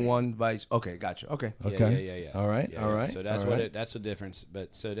is 2-1. Vice. Okay, gotcha. Okay. Okay. Yeah. All right. Yeah, All yeah. right. So that's all what right. that's the difference. But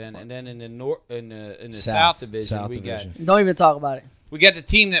so then and then in the South. South Division South we Division. Don't even talk about it. got the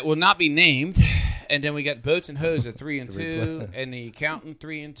team that will not be named, and then we got Boats and Hose at 3-2, and the Accountant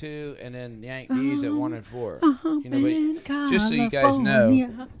 3-2, and then Yankees at 1-4. You know, but just so you guys know,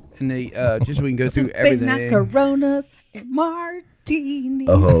 and the just so we can go through everything. Coronas and martinis.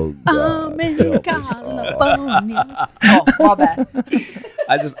 Oh, I'm in California. Oh, my bad.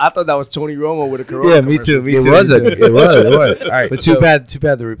 I thought that was Tony Romo with a Corona. Yeah, me too. commercial. Me too. It was. All right, But so- too bad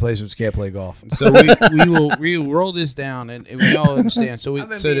the replacements can't play golf. So we will roll this down, and we all understand. So I've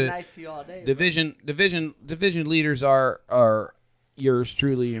been so being the nice to you all day. division leaders are yours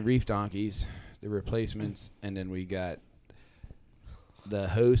truly and Reef Donkeys, the replacements, and then we got the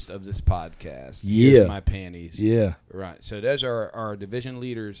host of this podcast. Yeah. Here's my panties. Yeah. Right. So those are our division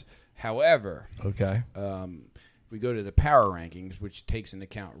leaders. However, Okay. we go to the power rankings, which takes into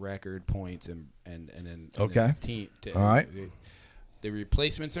account record points and then Okay. team. All right. The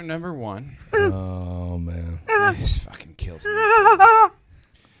replacements are number 1. Oh man. This fucking kills me.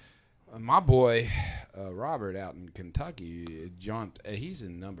 My boy Robert out in Kentucky jumped. He's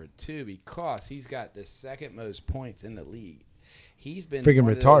in number 2 because he's got the second most points in the league. He's been Friggin'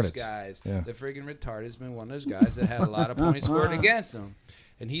 one of retarded. those guys. Yeah. The friggin' retard has been one of those guys that had a lot of points scored against him.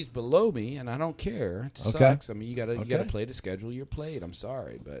 And he's below me, and I don't care. It Okay. sucks. I mean, you gotta Okay. play the schedule you're played. I'm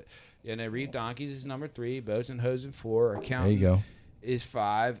sorry, but and then Reeve Donkeys is number 3. Boats and Hosen 4. Accountant There you go. is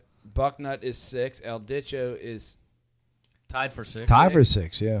 5. Bucknut is 6. El Dicho is Tied for 6. Tie for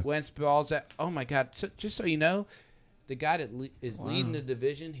 6. Yeah. Wentz balls at. Oh my God! So, just so you know, the guy that is leading the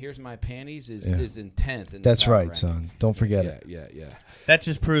division. Here's my panties. Is in 10th. In the That's power right, ranking. son. Don't forget Yeah, it. yeah. That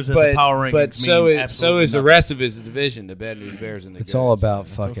just proves that the power rankings But so mean is absolutely the nothing. rest of his division. The Bad News Bears and the. It's all Goats. about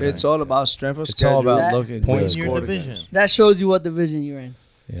fucking. It's all about strength of It's schedule. all about That- looking points good. Your scored division. against. That shows you what division you're in.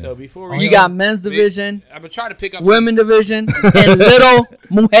 Yeah. So before we You go, got men's division, I'm gonna try to pick up women division, and little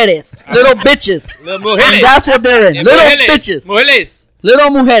mujeres, little bitches. Little And mujeres. that's what they're in. And Little mujeres. bitches. Mujeres. Little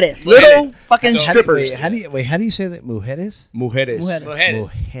mujeres. Little Mujeres. fucking So- strippers. How do you say that? Mujeres. Mujeres. Mujeres.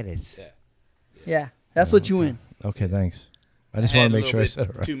 Mujeres. Mujeres. Yeah, that's what you in. Okay, thanks. I just had want a to make sure I little said it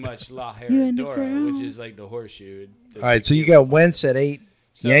bit right. Too much La You in the Herradura, crowd. which is like the horseshoe. All right, so you got Wentz at 8,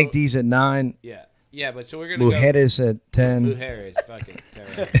 So- Yankees at 9, Yeah, but so we're gonna Mujeres at go 10. Mujeres. Fucking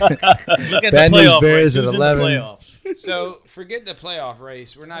terrible. Look at Bad the News playoff Bears race. at Who's in 11. the playoffs? So forget the playoff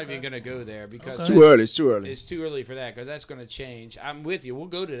race. We're not even gonna go there because It's too early. It's too early. It's too early for that because that's going to change. I'm with you. We'll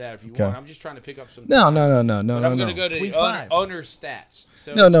go to that if you Okay. want. I'm just trying to pick up some. No, time. no, But I'm going to no. go to Week the five. owner stats.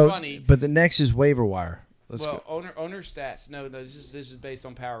 So No, it's no. funny. But the next is waiver wire. Let's Well, go. owner stats. No, this is based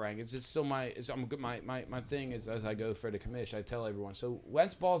on power rankings. It's still my thing is as I go for the commission. I tell everyone. So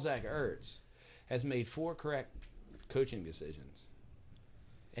Wes Balzac Ertz has made 4 correct coaching decisions.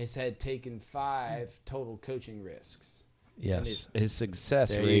 Has had taken 5 total coaching risks. Yes. His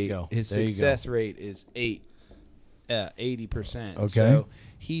success There you rate. go. His There you go. success rate is 80%. Okay. So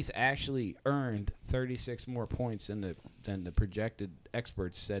he's actually earned 36 more points than the projected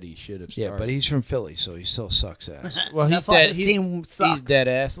experts said he should have started. Yeah, but he's from Philly, so he still sucks ass. well, That's he's why dead. his He's, team he's sucks. dead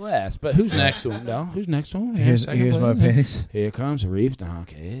ass last. But who's next to him? No, who's next to him? Here's Second my place? panties. Here comes Reef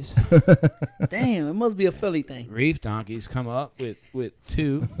Donkeys. Damn, it must be a Philly thing. Reef Donkeys come up with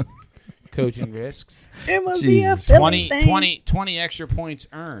 2 coaching risks. It must be a Philly 20, thing. 20 extra points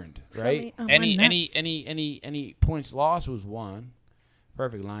earned, right? Philly on my Any points lost was 1.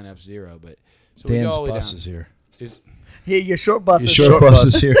 Perfect lineup 0, but so we Dan's go all the way bus down. is here. Here, your short bus Your is short bus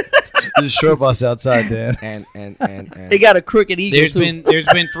is here. There's a short bus outside, Dan. And They got a crooked eagle There's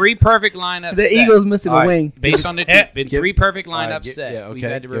too. been 3 perfect lineups. The set. Eagle's missing All a right. wing. Based on the been Give- 3 perfect all right, lineups set. yeah, We've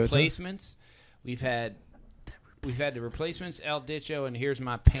okay, had the give it to him. replacements. We've had the replacements. El Dicho, and here's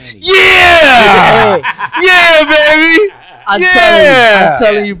my panties. Yeah! Hey, Yeah, baby! I'm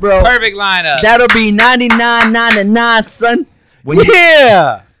telling you, bro. Perfect lineup. That'll be 99.99, son.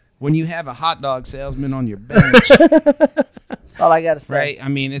 Yeah! When you have a hot dog salesman on your bench, That's all I gotta say. right? I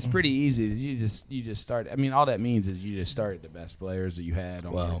mean, it's pretty easy. You just start. I mean, all that means is you just started the best players that you had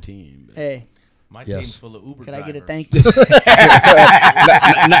on your team. But Hey, My Yes. team's full of Uber can I drivers. get a thank you?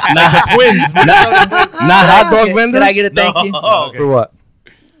 not twins. Not hot dog vendors. Can I get a thank you No. For what?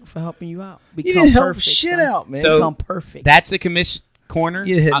 for helping you out? You Become didn't help perfect, shit son. out, man. So- Become perfect. That's the commission corner.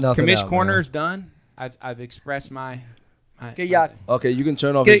 You hit nothing commission out, corner man. is done. I've expressed my Good job. Okay, you can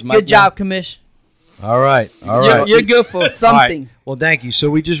turn off his Good, mic. good job, Commish. All right. All right. You're good for All right. something. Well, thank you. So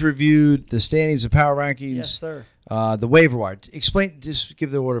we just reviewed the standings of power rankings. Yes, sir. The waiver wire. Explain. Just give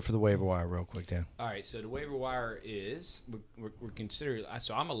the order for the waiver wire real quick, Dan. All right, so the waiver wire is we're considering.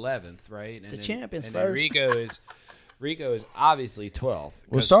 So I'm 11th, right? And The champion's and first. Then Rico is obviously 12th.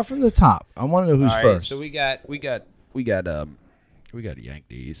 We'll start from the top. I want to know who's All right, first. so we got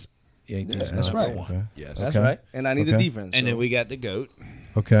Yankees. Yankees. Yeah, that's nuts. right. Okay. Yes, That's Okay. right. And I need the Okay. defense. and so- then we got the goat.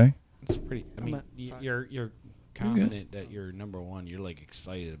 Okay. It's pretty. I mean, I'm a- you're confident that you're number 1. You're like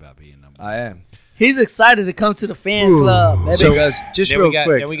excited about being number 1. I am. He's excited to come to the fan club. baby. So, Because just then real we got-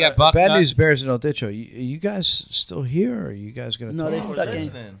 quick. then we got Bucknut. Bad News Bears and El Dicho. You guys still here? Or are you guys going to No, talk? they We're suck in.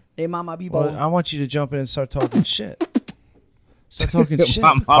 listening. They mama be Well, bold. I want you to jump in and start talking shit. Start talking shit.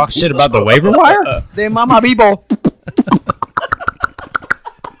 Talk shit about the waiver wire? They mama be bold.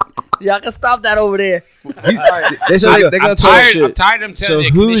 Y'all can stop that over there. They say they're gonna talk I'm shit. tired of them So telling me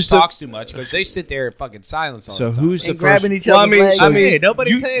who's Commish the- talks too much because they sit there in fucking silence all So the time. who's the And first? grabbing each Well, other's legs.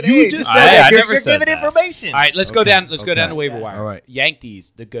 Nobody said you hey, just I- said I that. never You're said giving that. information. All right, let's go down. Let's go down the Okay. waiver wire. All right.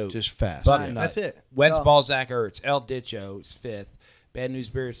 Yankees, the goat. Just fast. Bucknut. That's it. Wentz, Go. Balzac, Ertz. El Ditcho is 5th. Bad News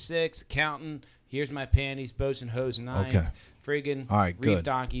Bears 6th. Accountant. Here's My Panties. Bows and Hose 9th. Okay. Friggin'. All right, Reef good.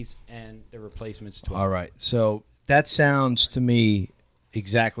 Donkeys and the replacements 12th. All right. So that sounds to me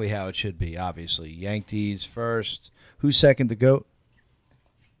exactly how it should be. Obviously, Yankees first. Who's second? The goat.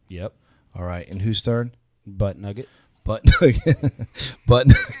 Yep. All right, and who's third? Butt Nugget. Butt nugget. Butt.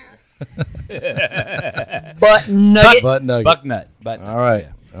 Butt nugget. Butt nugget. Bucknut. Butt All right.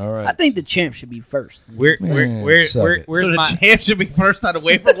 Yeah. All right. I think the champ should be first. Where's suck it. where's So the my champ should be first on the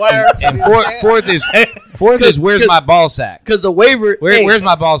waiver wire. and fourth is where's my ball sack? Because the waiver. Where's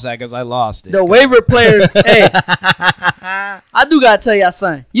my ball sack? Because I lost it. the waiver players? Hey, I do gotta tell y'all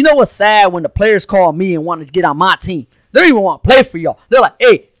something. You know what's sad when the players call me and want to get on my team? They don't even want to play for y'all. They're like,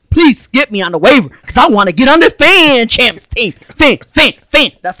 hey, please get me on the waiver because I want to get on the fan champs team. Fan.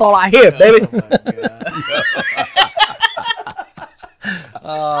 That's all I hear, baby.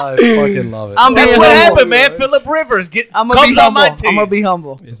 Oh, I fucking love it. I'm That's being what humble. happened, man. Philip Rivers I'm gonna comes be on humble. my I'm team. gonna be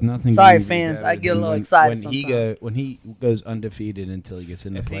humble. There's nothing. Sorry, you can do fans. better I get a than little excited when he goes undefeated until he gets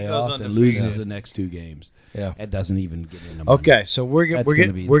in the If he goes playoffs and undefeated. loses the next 2 games. Yeah. That doesn't even get in the money. Okay, so we're That's we're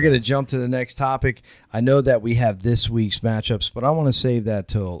gonna be we're the gonna best. jump to the next topic. I know that we have this week's matchups, but I want to save that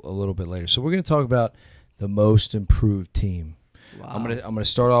till a little bit later. So we're gonna talk about the most improved team. I'm gonna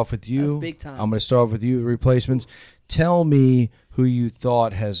start off with you. That's big time. I'm gonna start off with you. Replacements. Tell me who you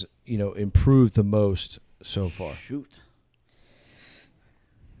thought has improved the most so far. Shoot.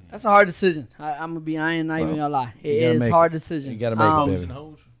 That's a hard decision. I'm gonna be. I ain't not even gonna lie. It gotta is make a hard it. decision. You gotta make it, baby.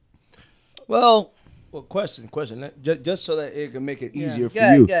 Well, Well, question. Just so that it can make it easier for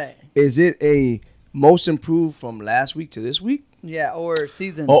yeah, you. yeah. Is it a most improved from last week to this week, Yeah, or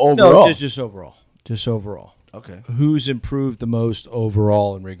season. or No, overall? just overall. Just overall. Okay. Who's improved the most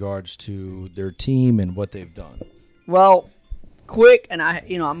overall in regards to their team and what they've done? Well, quick, and I'm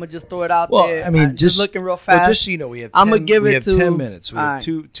gonna just throw it out Well, there. I mean, just looking real fast. Well, just so you know, we have. I'ma 10, give we it have to- 10 minutes. We have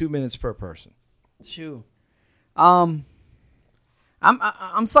Alright. 2 minutes per person. Shoot.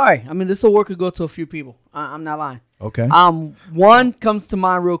 I'm sorry. I mean, this award could go to a few people. I'm not lying. Okay. One comes to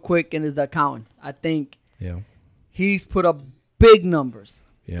mind real quick, and is the accountant. I think Yeah. he's put up big numbers,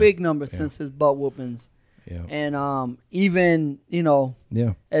 Yeah. Yeah. since his butt whoopings, Yeah. and even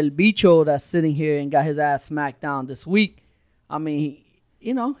Yeah. El Bicho that's sitting here and got his ass smacked down this week. I mean,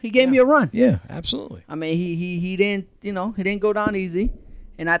 he gave me a run. Yeah. Absolutely. I mean, he didn't, he didn't go down easy.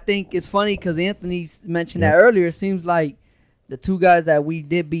 And I think it's funny because Anthony mentioned that earlier. It seems like the 2 guys that we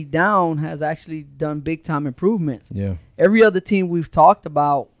did beat down has actually done big time improvements. Yeah. Every other team we've talked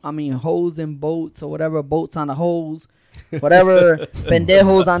about, I mean, hoes and boats or whatever, boats on the hoes, whatever,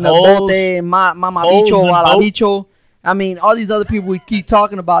 pendejos on the Hoes, bote, mama hoes bicho, and wala boat. bicho. I mean, all these other people we keep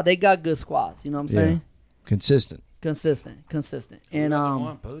talking about, they got good squads. You know what I'm Yeah. saying? Consistent. Consistent. And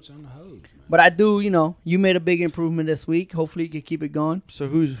want boats on the hose. Man. but I do, you made a big improvement this week. Hopefully, you can keep it going. So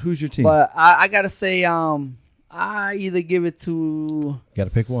who's your team? But I gotta say, I either give it to Got to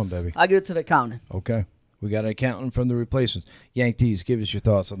pick one, baby. I give it to the accountant. Okay. We got an accountant from the replacements. Yankees, give us your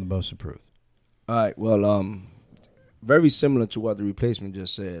thoughts on the most improved. All right. Well, very similar to what the replacement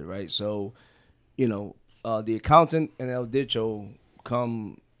just said, right? So, the accountant and El Dicho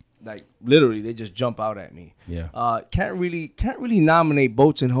come like literally they just jump out at me. Yeah. Can't really nominate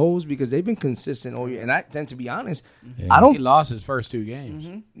boats and hoes because they've been consistent all year. And I tend to be honest, Yeah. I He don't. lost his first 2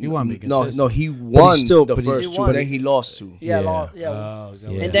 games. He won big. No, he won still- the but he's- first he two, won. but then he lost 2. Yeah, Yeah. yeah. Oh,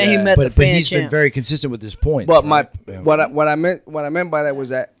 Yeah. And then he met the But fan he's been champ. very consistent with his points. But right? my Yeah. what I meant by that was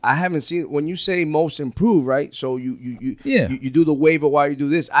that I haven't seen when you say most improved, right? So you Yeah. you do the waiver wire, you do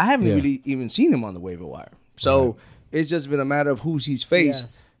this. I haven't Yeah. really even seen him on the waiver wire. So it's just been a matter of who's he's faced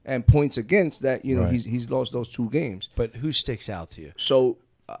Yes. and points against that. Right. He's lost those 2 games. But who sticks out to you? So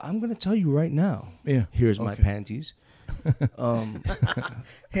I'm gonna tell you right now. Yeah. Here's my Okay. panties.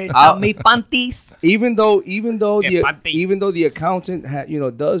 Hey, tell me panties. Even though the accountant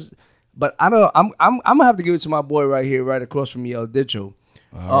does, but I don't. I'm gonna have to give it to my boy right here, right across from me, El Dicho.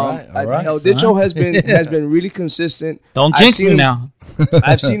 All right. El Dicho has been really consistent. Don't I've jinx seen me him- now.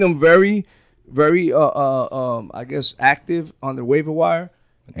 I've seen him very I guess active on the waiver wire,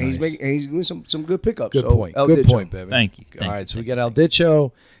 and Nice. he's doing some good pickups. Good So, point. El Good Dicho. point, baby. Thank you. All right, so we got El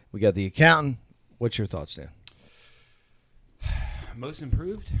Dicho, we got the accountant. What's your thoughts, Dan? Most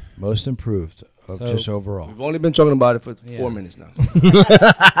improved. Most improved of So- just overall. We've only been talking about it for Yeah. 4 minutes now.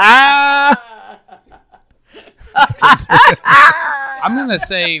 I'm gonna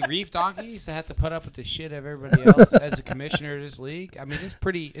say Reef Donkeys to have to put up with the shit of everybody else as a commissioner of this league. I mean, it's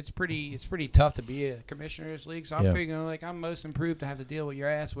pretty tough to be a commissioner of this league. So I'm Yeah. figuring like I'm most improved to have to deal with your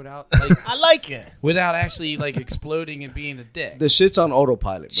ass without like I like it. without actually like exploding and being a dick. The shit's on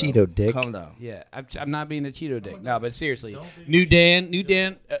autopilot. Bro. Cheeto dick. Calm down. Yeah, I'm not being a Cheeto dick. No, but seriously, new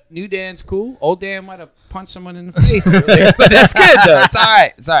Dan's cool. Old Dan might have punched someone in the face earlier, but that's good though. It's all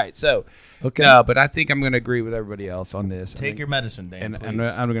right. It's all right. So, Okay. no, but I think I'm going to agree with everybody else on this. Take your medicine, Dan. and please.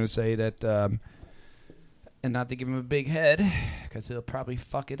 I'm going to say that, and not to give him a big head, because he'll probably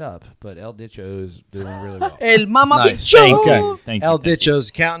fuck it up. But El Dicho is doing really well. El Mama Nice. Bicho. Thank Okay. you. Thank you. El Thank you. Ditcho's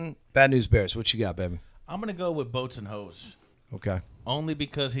accountant. Bad News Bears. What you got, baby? I'm gonna go with boats and hose. Okay. Only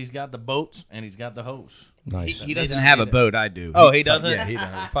because he's got the boats and he's got the hose. Nice. He doesn't have a boat. I do. Oh, he doesn't? Yeah, he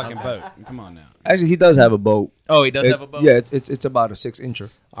doesn't have a fucking boat. Come on now. Actually, he does have a boat. Oh, he does have a boat. Yeah, it's about a 6-incher.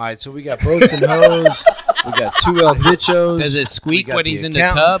 All right, so we got boats and hose. We got 2 El Ditchos. Does it We squeak got when the he's in the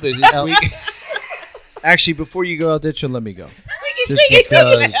accountant. tub? Is it squeak? Actually, before you go El Ditcho, let me go. Just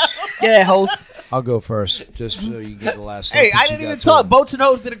because Yeah, host. I'll go first, just so you get the last. Hey, thoughts that I you didn't got even to talk. them. Boats and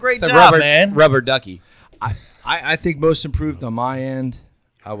hose did a great It's a job, man. rubber ducky. I think most improved on my end,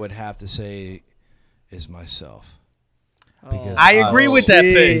 I would have to say, is myself. Because I agree with that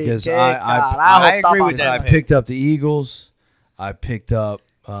Sí, pick. Because qué I carajo agree está with because that I pasando? pick. picked up the Eagles. I picked up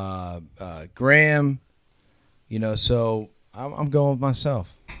Graham. You know, so I'm going with myself.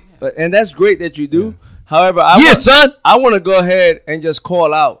 And that's great that you do. However, son. I want to go ahead and just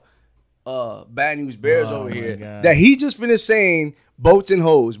call out Bad News Bears over my here God. that he just finished saying boats and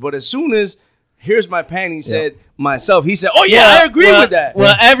hoes, but as soon as Here's My Panty said myself, he said, "Oh yeah, I agree with that."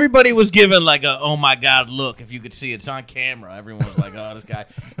 Well, everybody was given like a "oh my god" look. If you could see, it's on camera. Everyone was like, "Oh, this guy."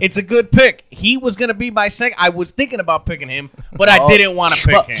 It's a good pick. He was gonna be my second. I was thinking about picking him, but I didn't want to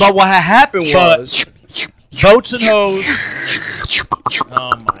pick him. But what had happened was Boats and hoes. Oh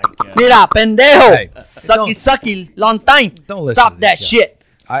my god. Mira, pendejo. Hey, Sucky, long time. Don't listen Stop to that this guy. shit.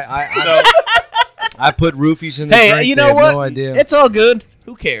 I put roofies in the Hey, drink. you They know have what? No idea. It's all good.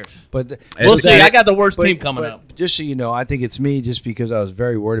 Who cares? But We'll see. I got the worst team coming up. Just so you know, I think it's me just because I was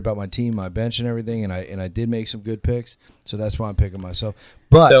very worried about my team, my bench, and everything, and I did make some good picks, so that's why I'm picking myself.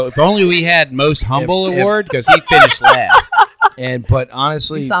 But So if only we had most humble If- award because he finished last. but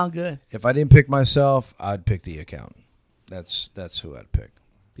honestly, You sound good. if I didn't pick myself, I'd pick the accountant. That's who I'd pick.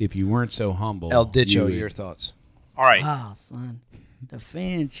 If you weren't so humble, El Ditcho, you would- your thoughts? All right. Wow, son. The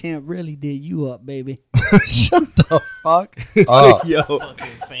fan champ really did you up, baby. Shut the fuck up. yo. Fucking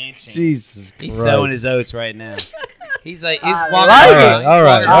fan champ. Jesus He's Christ. sowing his oats right now. He's like, he's I walking like around. it. All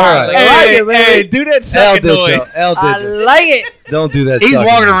right, He's all walking right. around like- Hey, like it, hey, baby. do that El second Ditcho, noise. El I Ditcho. like it. Don't do that. He's sucking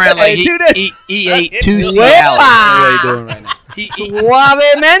walking noise. around like Hey, do that. he ate two Wepa. salads. That's what he's doing right now. He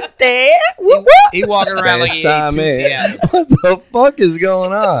Suavemente. Woo, woo. he walking around like he ate two Besame. salads. What the fuck is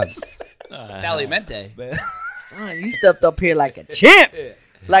going on? Salimente. Son, you stepped up here like a champ.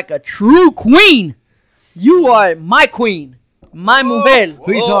 Like a true queen. You are my queen. My mujer.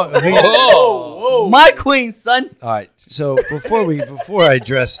 Who you talking? My queen, son. All right. So before I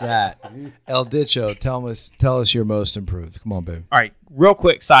address that, El Ditcho, tell us your most improved. Come on, baby. All right, real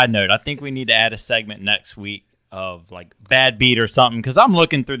quick side note. I think we need to add a segment next week of like bad beat or something because I'm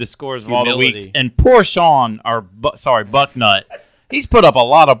looking through the scores of all the Humility. weeks, and poor Sean, or Bucknut, he's put up a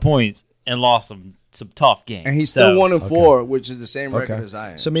lot of points and lost some tough games. And he's still So, 1-4, which is the same record Okay. as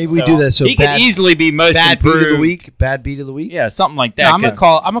I am. So maybe we do that. So he bad, could easily be most bad beat improved. of the week. Bad beat of the week. Yeah, something like No, that. I'm 'cause-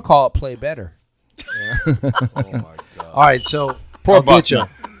 gonna call it play better. All right. So Poor El Ditcho,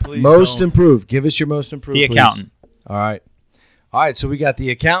 Please most don't. improved. Give us your most improved. the please. accountant. All right. All right. So we got the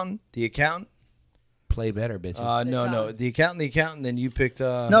accountant. The accountant. Play better, bitches. No. The accountant. Then you picked.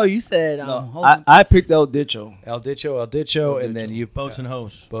 No, you said hold I, on. I picked El Ditcho. El Ditcho, and then you Boats and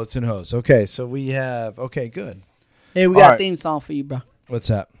hoes. boats and hose. Okay. So we have. Okay. Good. Hey, we All got right. a theme song for you, bro. What's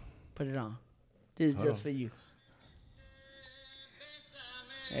that? Put it on. This is just for you.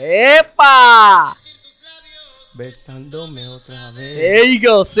 Epa! There you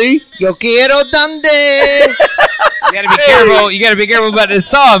go. See? Yo quiero donde. You gotta be careful. You gotta be careful about this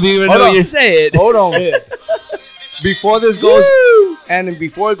song. Even Hold though on. you say it. Hold on. Before this goes, and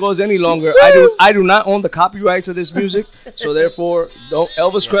before it goes any longer, I do not own the copyrights of this music, so therefore, don't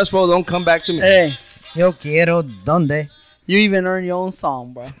Elvis Crespo, don't come back to me. Hey, Yo quiero donde. you even earned your own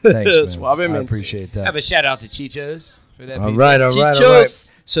song, bro. Thanks, man. I Suavemente. appreciate Have that. a shout out to Chichos for that. All beat. right. Chichos.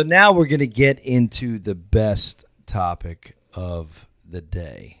 So now we're gonna get into the best topic of the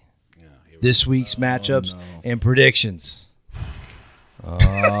day. This week's matchups and predictions. Oh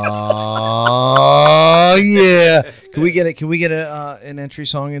yeah! Can we get an entry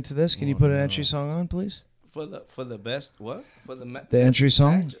song into this? Can you put an entry song on, please? For the best what? For the The entry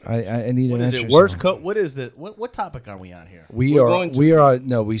song. I need What an is entry it? Worst song. cut. What is the what topic are we on here? We We're are. going to- We are.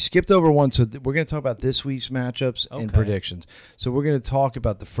 No, we skipped over one. So we're going to talk about this week's matchups and Okay. predictions. So we're going to talk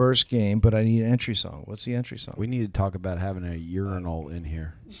about the first game, but I need an entry song. What's the entry song? We need to talk about having a urinal in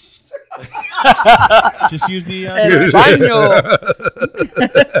here. Just use the. El baño.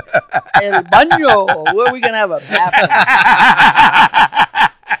 El baño. Where are we gonna have a bathroom?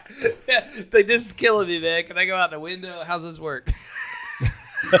 It's like, this is killing me, man. Can I go out the window? How's this work?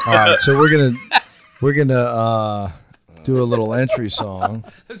 All right. So we're gonna do a little entry song.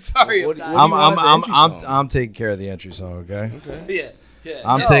 I'm sorry. What- I'm what do you I'm want as the entry song? I'm taking care of the entry song. Okay. yeah.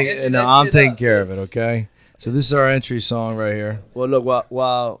 I'm No, taking. enter No, that I'm shit taking up. care of it. Okay. So this is our entry song right here. Well, look,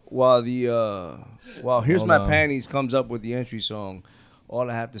 while Here's Hold My on. Panties comes up with the entry song, all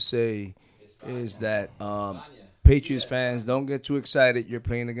I have to say is that Patriots fans, don't get too excited. You're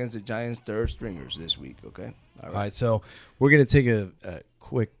playing against the Giants' third stringers this week, okay? All right. So we're gonna take a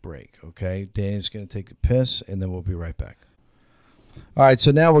quick break. Okay. Danny's gonna take a piss, and then we'll be right back. All right. So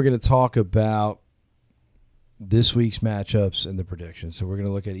now we're gonna talk about this week's matchups and the predictions. So we're going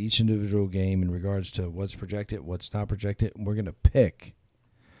to look at each individual game in regards to what's projected, what's not projected, and we're going to pick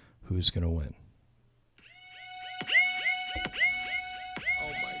who's going to win.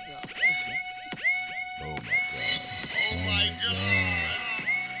 Oh my God. Oh, my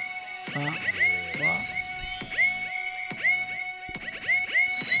Oh my God.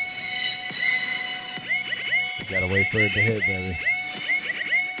 You got to wait for it to hit, baby.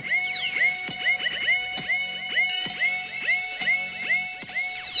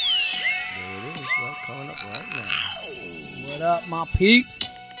 There it is, right, coming up right now. What up, my peeps?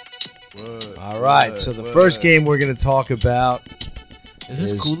 Word, All right. word, So the word. first game we're going to talk about Is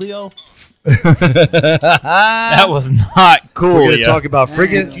this is- Coolio? That was not cool. We're going to yeah. talk about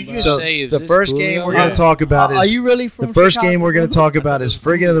friggin'. Did you just So say, is the this first Coolio? game we're Yeah. going to talk about Are is you really from the first Chicago? game we're going to talk about is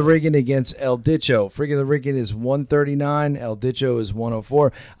Friggin' of the Riggin against El Dicho. Friggin' of the Riggin is 139. El Dicho is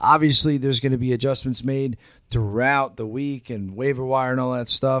 104. Obviously, there's going to be adjustments made throughout the week and waiver wire and all that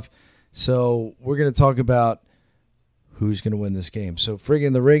stuff. So we're going to talk about who's going to win this game. So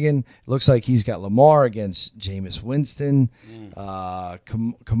Friggin' the Riggin, looks like he's got Lamar against Jameis Winston,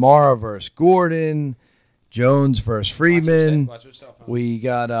 Kamara versus Gordon, Jones versus Freeman. Watch yourself, huh? We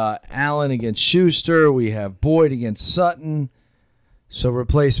got Allen against Schuster. We have Boyd against Sutton. So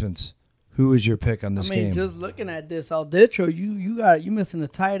replacements. Who is your pick on I this mean, game? just looking at this, Alditro, you missing a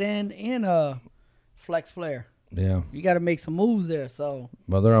tight end and a flex player. Yeah. You got to make some moves there. So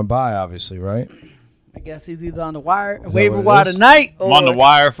Well, they're on bye, obviously, right? I guess he's either on the wire, that waiver what it wire is? tonight, or I'm on the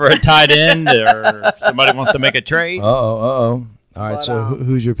wire for a tight end, or if somebody wants to make a trade. Uh-oh. All right, But, so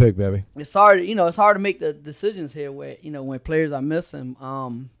who's your pick, baby? It's hard. It's hard to make the decisions here where when players are missing.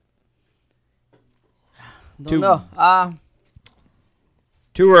 Don't know.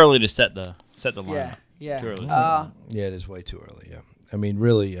 Too early to set the lineup. Yeah. Too early. Yeah, it is way too early, yeah. I mean,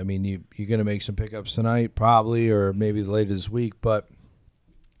 really, you're going to make some pickups tonight, probably, or maybe later this week, but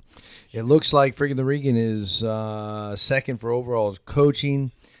it looks like Friggin' the Regan is second for overall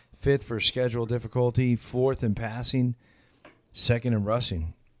coaching, fifth for schedule difficulty, fourth in passing, second in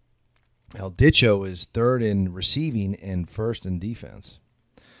rushing. El Dicho is third in receiving and first in defense.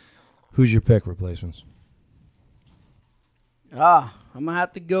 Who's your pick, replacements? I'm gonna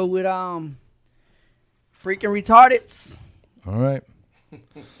have to go with freaking retardeds. All right.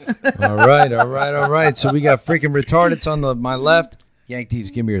 All right. So we got freaking retardeds on my left. Yank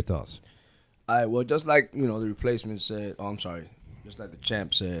Thieves, give me your thoughts. All right, well, just like, the replacement said, just like the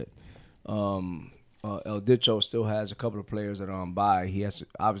champ said, El Dicho still has a couple of players that are on bye. He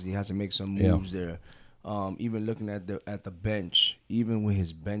obviously has to make some moves there. Even looking at the bench, even with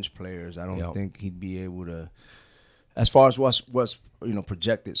his bench players, I don't think he'd be able to, as far as what's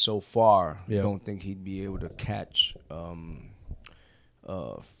projected so far, I don't think he'd be able to catch freaking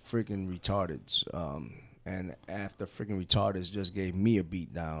retardeds. And after freaking retardeds just gave me a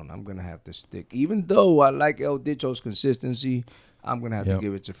beat down, I'm gonna have to stick. Even though I like El Dicho's consistency, I'm gonna have to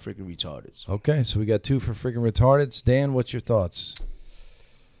give it to freaking retardeds. Okay, so we got two for freaking retardeds. Dan, what's your thoughts?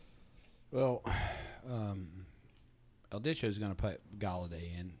 Well, El Dicho is going to put Galladay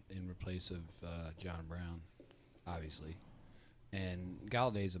in replace of John Brown, obviously. And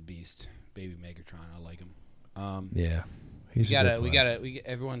Galladay is a beast, baby Megatron. I like him. Yeah, he's a good player.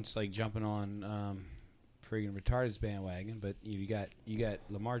 Everyone's like jumping on freaking retarded bandwagon, but you got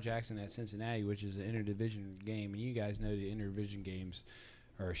Lamar Jackson at Cincinnati, which is an interdivision game, and you guys know the interdivision games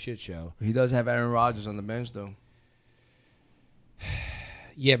are a shit show. He does have Aaron Rodgers on the bench though.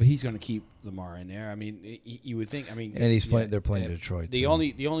 Yeah, but he's going to keep Lamar in there. I mean, you would think. I mean, And he's playing. They're playing Detroit. The too. only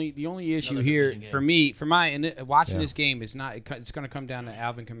issue Another here division game. for watching Yeah. this game is not. It's going to come down to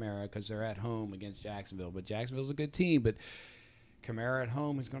Alvin Kamara because they're at home against Jacksonville. But Jacksonville's a good team. But Kamara at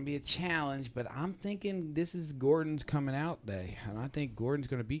home is going to be a challenge. But I'm thinking this is Gordon's coming out day, and I think Gordon's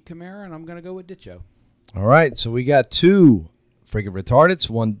going to beat Kamara, and I'm going to go with Ditcho. All right, so we got 2 freaking retardeds,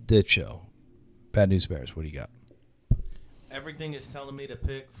 1 Ditcho. Bad News Bears. What do you got? Everything is telling me to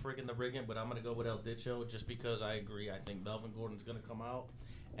pick friggin' the Riggin, but I'm going to go with El Ditcho just because I agree. I think Melvin Gordon's going to come out.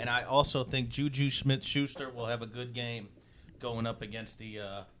 And I also think Juju Smith-Schuster will have a good game going up against the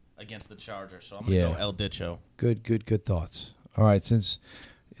Chargers. So I'm going to go El Ditcho. Good thoughts. All right, since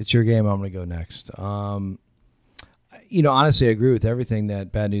it's your game, I'm going to go next. Honestly, I agree with everything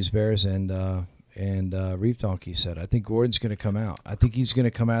that Bad News Bears and Reef Donkey said. I think Gordon's going to come out. I think he's going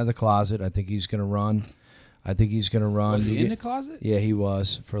to come out of the closet. I think he's going to run. Was he in the closet? Yeah, he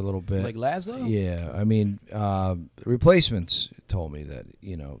was for a little bit. Like Laszlo? Yeah, I mean, replacements told me that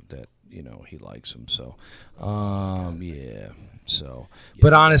he likes him. So, yeah. So,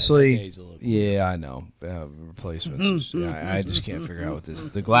 but honestly, yeah, I know replacements. I just can't figure out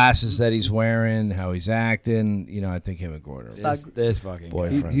what the glasses that he's wearing, how he's acting. I think him and Gordon are This fucking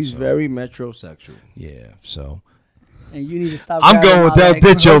boyfriends. He's so, very metrosexual. yeah. So And you need to stop. I'm grabbing going with my El leg.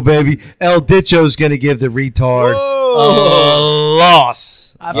 Ditcho, baby. El Ditcho's gonna give the retard a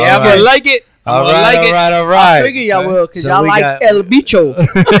loss. I Yeah, I'm All right. gonna like it. All I'm gonna right, like it. all right. I figure y'all will because So y'all we like got- El Bicho.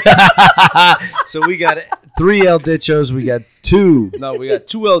 So we got 3 El Ditchos. We got 2. No, we got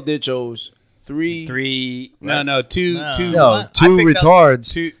 2 El Ditchos, 3. Two No, No. 2 I picked up-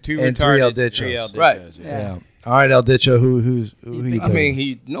 retards. two And 3 retarded, El 3 Ditchos. El Ditchos, Right. yeah. Yeah. All right, El Ditcho. Who he I picking? mean,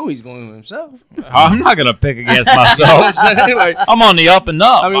 he's going with himself. I'm not gonna pick against myself. Like, I'm on the up and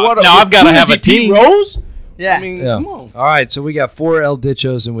up. I mean, what? Now I've got to who have is a he, Pete team. Rose? Yeah. I mean, Yeah. come on. All right, so we got 4 El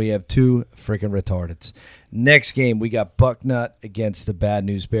Ditchos and we have 2 freaking retardeds. Next game, we got Bucknut against the Bad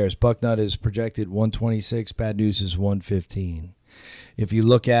News Bears. Bucknut is projected 126. Bad News is 115. If you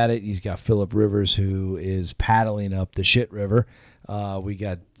look at it, he's got Phillip Rivers, who is paddling up the shit river. We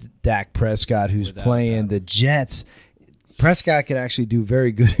got Dak Prescott, who's playing the Jets. Prescott could actually do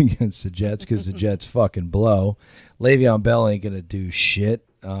very good against the Jets because the Jets fucking blow. Le'Veon Bell ain't going to do shit.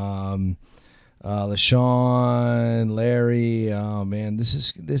 LaShawn, Larry, oh man,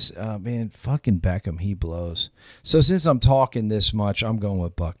 man, fucking Beckham, he blows. So since I'm talking this much, I'm going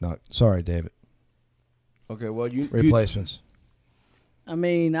with Bucknut. Sorry, David. Okay, well, you Replacements. I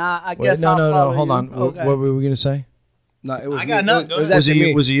mean, I Wait, guess no, I'll follow hold you. on. Okay. What were we going to say? No, it was I got me. nothing. Go It was ahead. Was it actually you?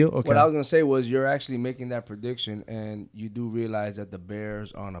 me. Was it you? Okay. What I was gonna say was you're actually making that prediction, and you do realize that the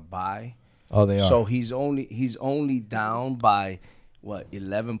Bears are on a bye. Oh, they are. So he's only down by what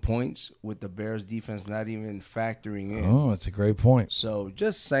 11 points with the Bears defense not even factoring in. Oh, that's a great point. So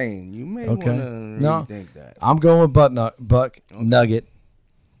just saying, you may Okay. want to No. rethink that. I'm going with Buck Nugget.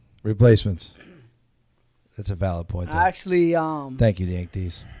 Replacements. That's a valid point. There. Actually, Thank you,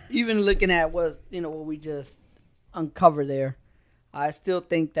 Yankees. even looking at what we just uncovered there, I still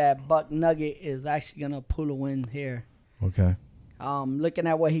think that Buck Nugget is actually gonna pull a win here. Okay. Looking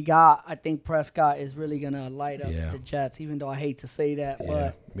at what he got, I think Prescott is really gonna light up Yeah. the Jets. Even though I hate to say that,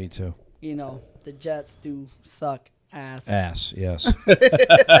 Yeah, but me too. the Jets do suck ass. Ass, yes.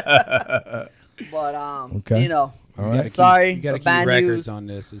 But Okay. All right. sorry, You got to the keep bad records news, on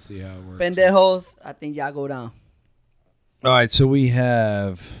this to see how it works. pendejos. I think y'all go down. All right, so we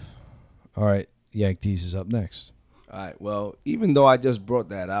have. All right, Yankees is up next. All right. Well, even though I just brought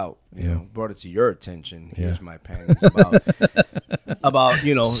that out, brought it to your attention. Here's Yeah. my panties about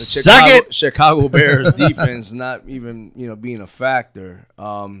the Suck Chicago Bears defense not even being a factor.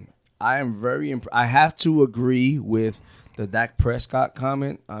 I am very. I have to agree with the Dak Prescott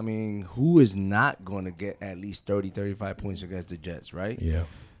comment. I mean, who is not going to get at least 30, 35 points against the Jets, right? Yeah.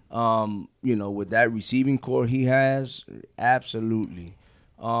 With that receiving core he has, absolutely.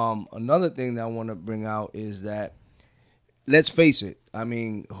 Another thing that I want to bring out is that, let's face it. I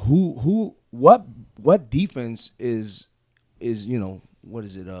mean, what defense is what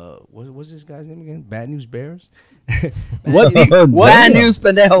is it? What's this guy's name again? Bad News Bears. What Bad news,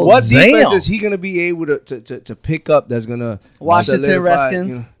 pendejos. What defense Damn. is he going to be able to pick up that's going to Washington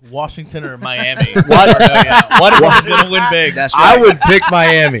Redskins? Washington or Miami. One is going to win big. That's right. I would pick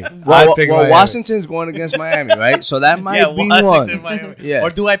Miami. I'd pick Miami. Washington's going against Miami, right? So that might be Washington, one. Miami. Yeah.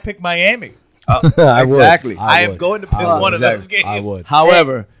 Or do I pick Miami? I would. Exactly. I am would. going to pick I would. one of those games. I would.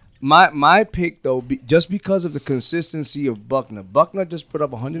 However, my pick though, just because of the consistency of Buckner just put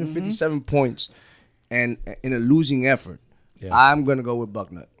up 157 points, and in a losing effort, Yeah. I'm gonna go with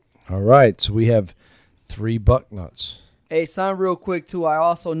Bucknut. All right, so we have 3 Bucknuts. Hey, son, real quick, too, I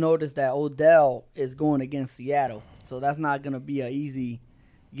also noticed that Odell is going against Seattle. So that's not going to be an easy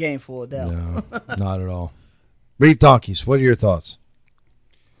game for Odell. No, not at all. Reef Donkeys, what are your thoughts?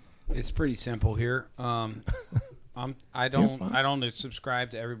 It's pretty simple here. I don't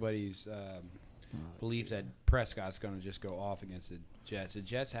subscribe to everybody's belief that Prescott's going to just go off against the Jets. The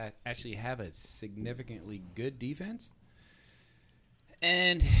Jets actually have a significantly good defense,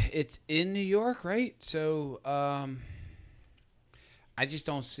 and it's in New York, right? So I just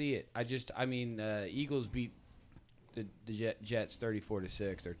don't see it. Eagles beat the Jets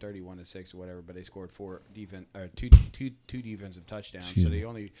 34-6 or 31-6 or whatever, but they scored two defensive touchdowns. So they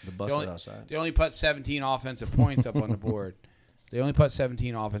only put 17 offensive points up on the board. They only put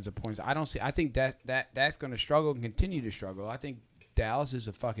 17 offensive points. I think that's going to struggle and continue to struggle. I think Dallas is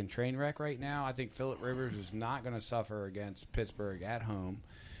a fucking train wreck right now. I think Phillip Rivers is not going to suffer against Pittsburgh at home.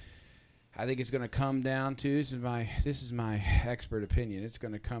 I think it's going to come down to this is my expert opinion. It's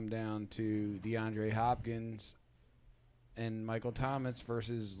going to come down to DeAndre Hopkins and Michael Thomas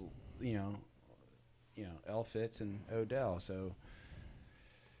versus L. Fitz and Odell. So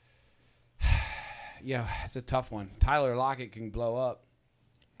yeah, it's a tough one. Tyler Lockett can blow up.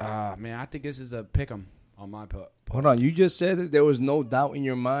 Man, I think this is a pick 'em on my part. Hold on, you just said that there was no doubt in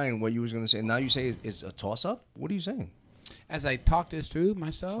your mind what you was going to say. Now you say it's a toss-up? What are you saying? As I talk this through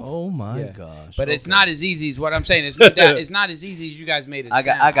myself. Oh, my gosh. But it's not as easy as what I'm saying. It's not as easy as you guys made it sound.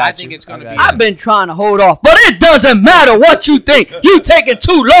 I think it's going to be. I've been trying to hold off, but it doesn't matter what you think. You taking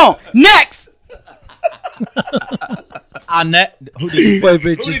too long. Next. Who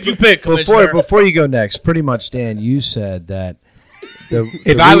did you pick? Before you go next, pretty much, Dan, you said that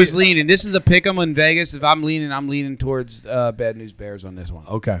if I was leaning, this is a pick 'em in Vegas. If I'm leaning towards Bad News Bears on this one.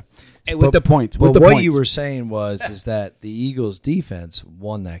 Okay. Hey, with the points. But what you were saying is that the Eagles' defense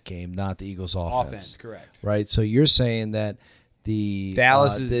won that game, not the Eagles' offense. Correct. Right? So you're saying that the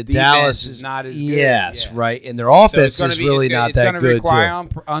Dallas' defense is not as good. Yes, yeah. Right. And their offense is really not that good, too. It's going to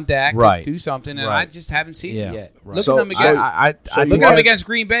require on Dak to do something, and I just haven't seen it yet. Right. Look at them against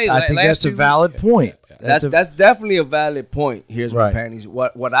Green Bay. I think that's a valid point. That's definitely a valid point. Here's my panties.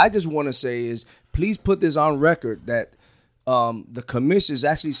 What I just want to say is, please put this on record that the commission is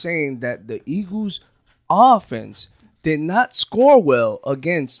actually saying that the Eagles' offense did not score well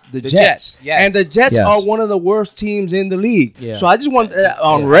against the Jets. Yes. And the Jets are one of the worst teams in the league. Yeah. So I just want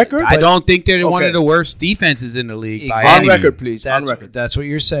on record. I don't think they're one of the worst defenses in the league. On record, please. On record. That's what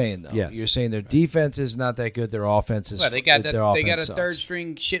you're saying, though. Yes. You're saying their defense is not that good. Their offense is. Well, they got a sucks.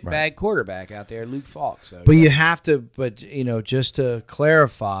 third-string shitbag quarterback out there, Luke Falk. So, but you have to. But just to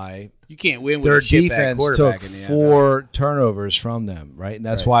clarify. You can't win with their a shitbag defense quarterback took in the 4 turnovers from them, right? And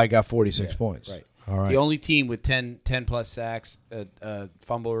that's why I got 46 points. Right. All right. The only team with 10-plus sacks, a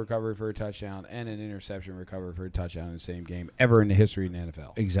fumble recovery for a touchdown, and an interception recovery for a touchdown in the same game ever in the history of the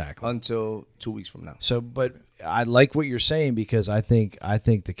NFL. Exactly. Until 2 weeks from now. So, but I like what you're saying because I think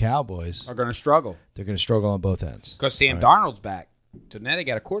the Cowboys are going to struggle. They're going to struggle on both ends. Because Sam Darnold's back. So now they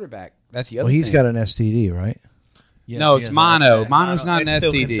got a quarterback. That's the other thing. Well, he's got an STD, right? Yes, no, it's mono. Mono's not an it's STD.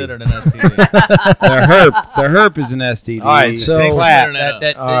 Still considered an STD. The herp is an STD. All right, so all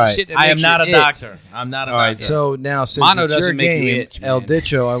right. Shit that I am makes not you a itch. doctor. I'm not a All doctor. right, so now since Mono it's your doesn't make you game, itch, El man.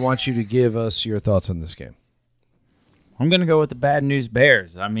 Dicho, I want you to give us your thoughts on this game. I'm going to go with the Bad News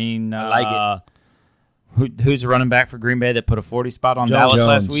Bears. I mean, I like who's the running back for Green Bay that put a 40 spot on Jones. Dallas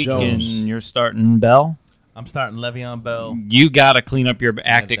last week? Jones. And you're starting Bell. I'm starting Le'Veon Bell. You got to clean up your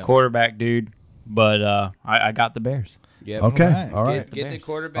active Yeah. quarterback, dude. But I got the Bears. Yep. Okay, all right. Get the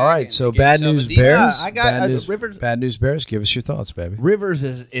quarterback. All right, and so get Bad yourself a News defense. Bears. I got Bad News, Rivers. Bad News Bears. Give us your thoughts, baby. Rivers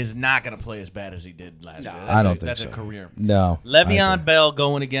is not going to play as bad as he did last year. I don't think that's so. a career. No. I Le'Veon agree. Bell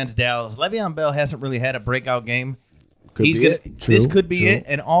going against Dallas. Le'Veon Bell hasn't really had a breakout game. Could be it. This could be True. it.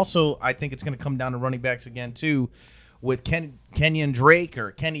 And also, I think it's going to come down to running backs again, too, with Kenyon Drake or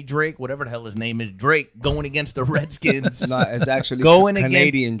Kenny Drake, whatever the hell his name is, Drake, going against the Redskins. No, it's actually Going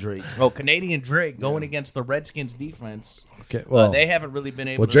Canadian Drake. Oh, Canadian Drake going against the Redskins defense. Okay, well, They haven't really been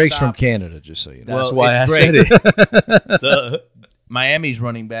able to Drake's stop. from Canada, just so you know. That's why I it's said Drake. it. The Miami's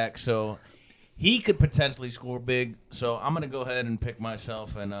running back, so he could potentially score big. So I'm going to go ahead and pick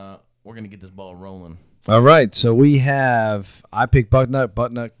myself, and we're going to get this ball rolling. All right, so I picked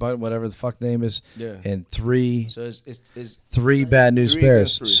Buttnut, whatever the fuck name is, Yeah. and 3 So it's 3 Bad News 3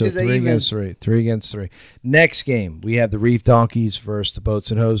 Bears. against 3. So Is it 3 even? against 3. 3 against 3. Next game, we have the Reef Donkeys versus the Boats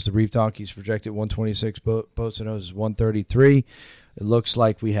and Hose. The Reef Donkeys projected 126, Boats and Hose is 133. It looks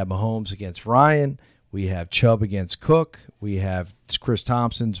like we have Mahomes against Ryan. We have Chubb against Cook. We have Chris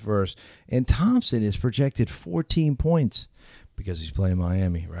Thompson's versus, and Thompson is projected 14 points because he's playing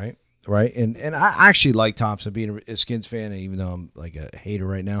Miami, right? right? And I actually like Thompson, being a Skins fan, even though I'm like a hater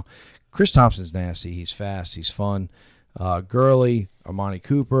right now. Chris Thompson's nasty. He's fast. He's fun. Gurley, Armani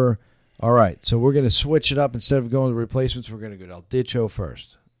Cooper. All right, so we're going to switch it up. Instead of going to replacements, we're going to go to El Dicho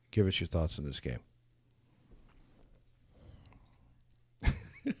first. Give us your thoughts on this game.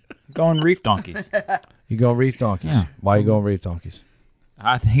 Going Reef Donkeys. You going Reef Donkeys? Yeah. Why you going Reef Donkeys?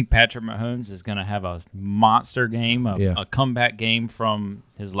 I think Patrick Mahomes is going to have a monster game, a comeback game from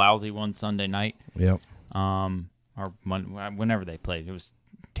his lousy one Sunday night. Yep. Or whenever they played. It was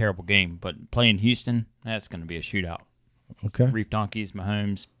a terrible game. But playing Houston, that's going to be a shootout. Okay. Reef Donkeys,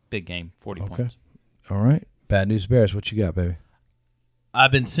 Mahomes, big game, 40 points. All right. Bad News Bears, what you got, baby?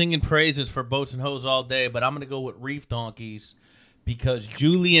 I've been singing praises for Boats and Hoes all day, but I'm going to go with Reef Donkeys because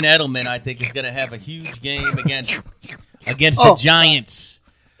Julian Edelman, I think, is going to have a huge game against the Giants.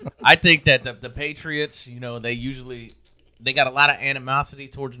 I think that the Patriots, they got a lot of animosity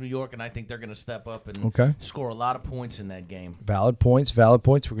towards New York, and I think they're going to step up and score a lot of points in that game. Valid points. We're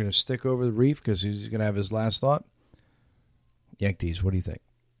going to stick over the Reef because he's going to have his last thought. Yankees, what do you think?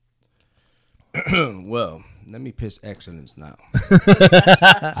 Well, let me piss excellence now.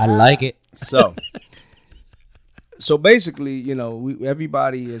 I like it. So basically,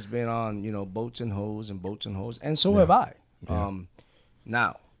 everybody has been on, boats and hoes, and so have I. Yeah.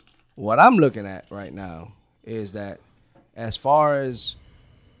 Now, what I'm looking at right now is that as far as,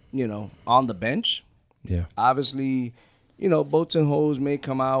 on the bench, obviously, boats and hoes may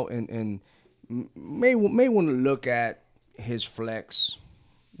come out and may want to look at his flex,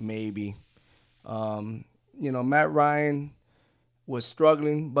 maybe. Matt Ryan was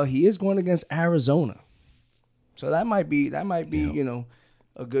struggling, but he is going against Arizona. So that might be a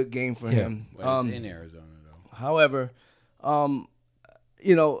good game for him. But it's in Arizona, though. However, to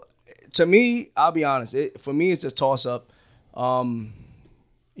me, I'll be honest. For me, it's a toss-up. Or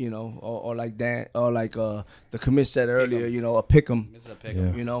like Dan, or like the commish said earlier, a pick'em. It's a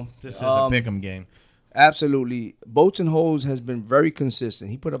pick'em. This is a pick'em game. Absolutely. Boats and Hoes has been very consistent.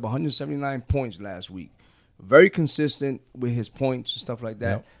 He put up 179 points last week. Very consistent with his points and stuff like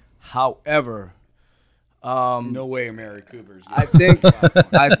that. Yep. However, No way, Mary Cooper's. I think,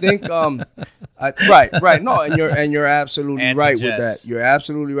 right. No, and you're absolutely And right the with Jets. that. You're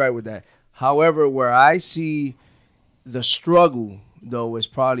absolutely right with that. However, where I see the struggle though is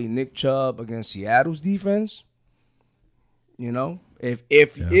probably Nick Chubb against Seattle's defense.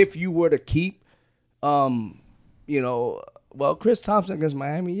 If you were to keep, Chris Thompson against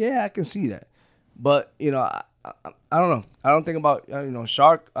Miami, yeah, I can see that. But I don't know. I don't think about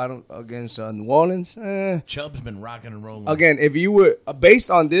Shark. I don't against New Orleans. Chubb's been rocking and rolling. Again, if you were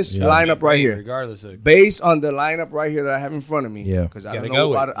based on this lineup right here, regardless of based on the lineup right here that I have in front of me, because I don't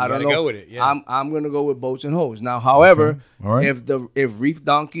know. I don't know. Go with it. Yeah. I'm gonna go with Boats and Hoes. Now, however, All right. if Reef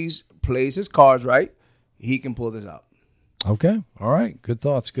Donkeys plays his cards right, he can pull this out. Okay. All right. Good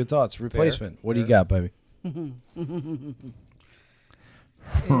thoughts. Replacement. What do you got, baby?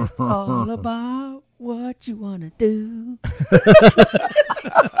 It's all about what you want to do.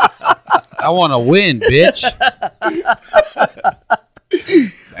 I want to win, bitch.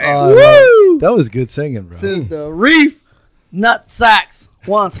 Woo! That was good singing, bro. Since the Reef Nutsacks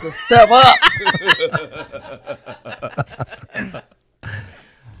wants to step up.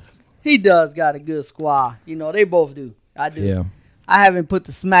 He does got a good squad. They both do. I do. Yeah. I haven't put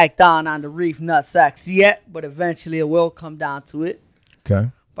the smackdown on the Reef Nutsacks yet, but eventually it will come down to it. Okay.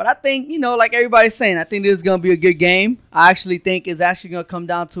 But I think, like everybody's saying, I think this is going to be a good game. I actually think it's actually going to come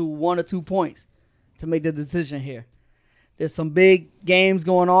down to 1 or 2 points to make the decision here. There's some big games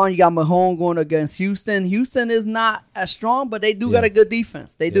going on. You got Mahomes going against Houston. Houston is not as strong, but they do got a good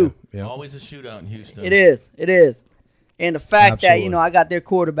defense. They do. Yeah. Always a shootout in Houston. It is. And the fact Absolutely. that, I got their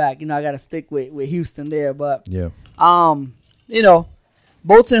quarterback, I got to stick with Houston there. But, Yeah.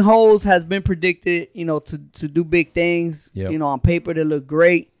 Boats and Holes has been predicted, to do big things. Yep. On paper, they look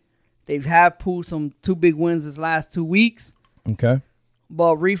great. They've had pulled some 2 big wins this last 2 weeks. Okay.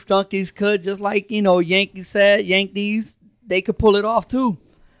 But Reef Donkeys could, just like, Yankees said, they could pull it off too.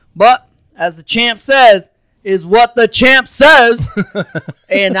 But, as the champ says, is what the champ says.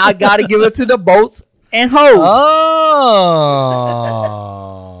 And I got to give it to the Boats and Hoes. Oh.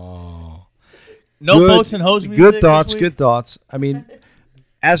 No Boats and Hoes music Good this thoughts. week? Good thoughts. I mean,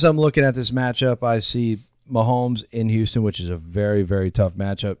 as I'm looking at this matchup, I see Mahomes in Houston, which is a very, very tough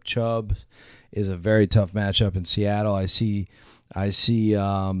matchup. Chubb is a very tough matchup in Seattle. I see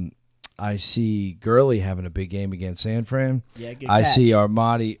Gurley having a big game against San Fran. Yeah, good I catch. see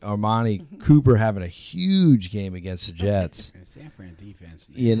Armani Cooper having a huge game against the Jets. San Fran defense.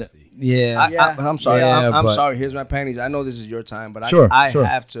 You know, nasty. yeah. I'm sorry. Yeah, I'm but- sorry. Here's my panties. I know this is your time, but Sure, I sure.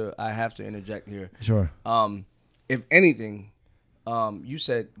 have to interject here. Sure. If anything, you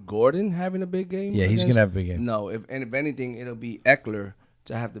said Gordon having a big game. Yeah, he's against- gonna have a big game. No, if anything, it'll be Eckler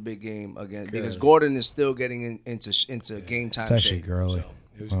to have the big game again because Gordon is still getting into game time. It's actually shape, Gurley. so.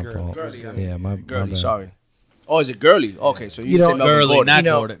 It was My Gurley. fault. Gurley, I Yeah, my Gurley, bad. sorry. Oh, is it Gurley? Okay, so You you, know, said Melvin Gurley, Gordon. not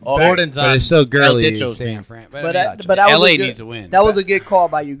know, Gordon. okay. Gordon's But on it's still Gurley El in Ditcho's San team. Fran. But I mean, that was LA a good, needs to win. That was a good call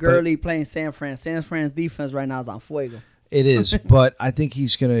by you. Gurley playing San Fran. San Fran's defense right now is on fuego. It is, but I think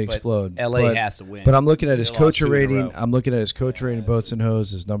he's going to explode. LA But- has to win. But I'm looking at his They lost coacher 2 in a rating. row. I'm looking at his coach rating, Boats and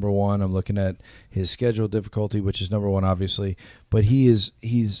Hose is number 1. I'm looking at his schedule difficulty, which is number 1, obviously. But he's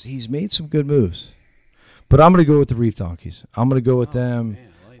made some good moves. But I'm going to go with the Reef Donkeys. I'm going to go with them.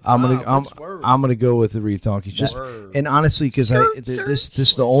 I'm gonna go with the Reef Donkeys. Just and honestly, because this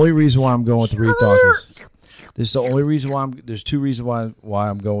is the only reason why I'm going with the Reef Donkeys. This is the only reason why there's 2 reasons why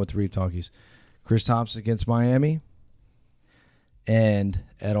I'm going with the Reef Donkeys. Chris Thompson against Miami, and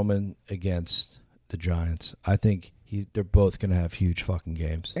Edelman against the Giants. I think they're both gonna have huge fucking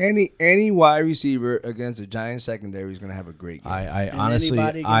games. Any wide receiver against the Giants secondary is going to have a great game. I And honestly,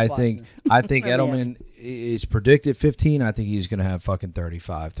 anybody I against think Edelman is predicted 15. I think he's going to have fucking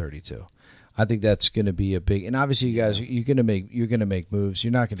 35, 32. I think that's going to be a big. And obviously, you guys, you're going to make moves.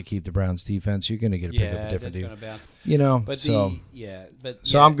 You're not going to keep the Browns defense. You're going to get to pick up a different that's team. gonna bounce. You know, But so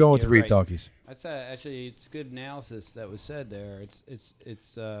so I'm going with the you're Reef right. Donkeys. That's actually it's good analysis that was said there.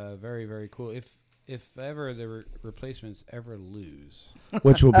 It's very very cool. If ever the replacements ever lose,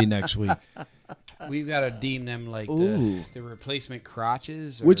 Which will be next week. we've got to deem them like Ooh. the replacement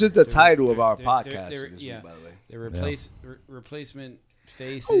crotches, Which or is the they're- title of our they're- podcast. they're- this yeah, week, by the way. the replacement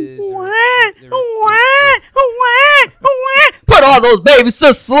faces. Put all those babies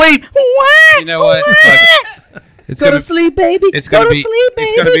to sleep. You know what? Fuck it. It's Go gonna, to sleep, baby. it's Go gonna to be. sleep, baby.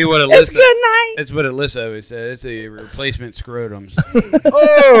 It's gonna be what It's Alyssa. good night. It's what Alyssa always said. It's a replacement scrotums.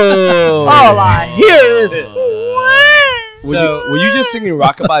 All I hear is Were you just singing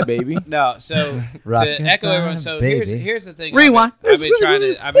Rockabye Baby? No, so Rock to echo it everyone. down, So baby. here's the thing. Rewind. I've been trying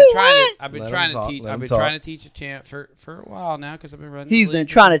Let to him teach. talk, let I've him been talk. trying to teach a champ for a while now because I've been running. He's the been league.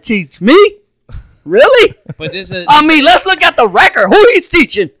 trying to teach me. Really? But this is. I mean, let's look at the record. Who he's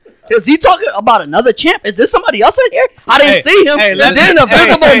teaching? Is he talking about another champ? Is there somebody else in here? I didn't see him. Hey, Is there an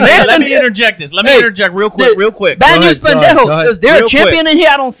invisible man let in me here? interject this. Let me Hey, interject real quick. Bad Go news, ahead, go pendejo. ahead. Is there Real a champion quick. in here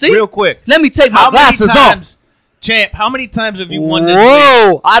I don't see? Real quick. Let me take my How many glasses times, off. Champ, how many times have you won this league?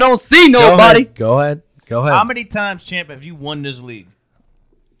 Whoa! I don't see nobody. Go ahead. How many times, Champ, have you won this league?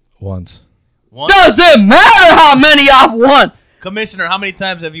 Once. One. Doesn't matter how many I've won. Commissioner, how many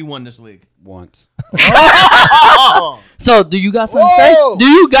times have you won this league? once. So, do you got something to say? Whoa. Do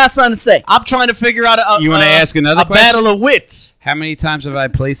you got something to say? I'm trying to figure out You wanna ask another a question? battle of wits. How many times have I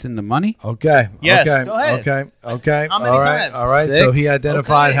placed in the money? Okay. Yes, Okay. go ahead. Okay. How many All right. times? All right. So he 6.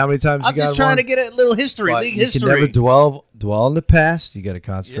 identified Okay. how many times I'm you got just trying one. to get a little history, But league you history. can never dwell in the past. You got to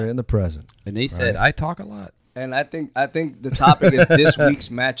concentrate in the present. And they said I talk a lot. And I think the topic is this week's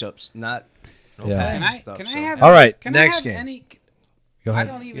matchups, not Yeah. Can I stuff, can I so. have? All right, Can next I have game. Any? Go I ahead.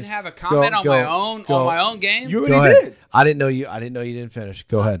 don't even have a comment on go, my own game. You Go already ahead. did. I didn't know you didn't finish.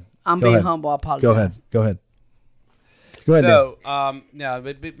 Go ahead. I'm Go being ahead. humble. I apologize. Go ahead. Go ahead. Go ahead. Dan. So, no,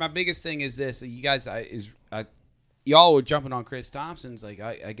 but my biggest thing is this: you guys, y'all were jumping on Chris Thompson's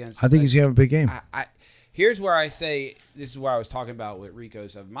against. I think he's gonna have a big game. Here's where I say this is where I was talking about with Rico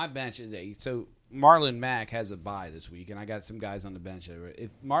stuff. My bench today. So Marlon Mack has a bye this week, and I got some guys on the bench. If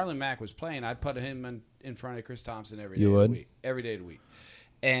Marlon Mack was playing, I'd put him in front of Chris Thompson every day You of would? the week. Every day of the week.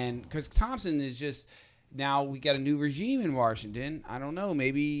 And because Thompson is just now we got a new regime in Washington. I don't know.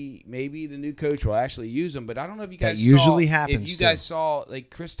 Maybe the new coach will actually use him, but I don't know if you That guys usually saw, happens, If you too. guys saw, like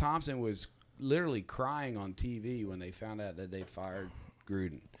Chris Thompson was literally crying on TV when they found out that they fired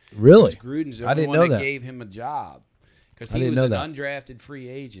Gruden. Really? 'Cause Gruden's the I only didn't one know that that. gave him a job because I he didn't was know an that. undrafted free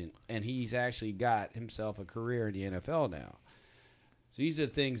agent, and he's actually got himself a career in the NFL now. So these are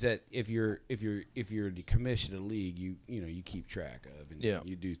things that if you're the commissioner of the league, you keep track of and Yeah.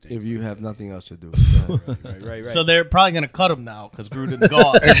 you do things. If you like have nothing else to do. that. right. So they're probably going to cut him now because Gruden's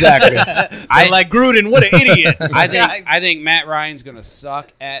gone. Exactly. I like Gruden. What an idiot. I think Matt Ryan's going to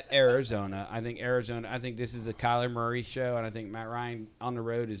suck at Arizona. I think this is a Kyler Murray show, and I think Matt Ryan on the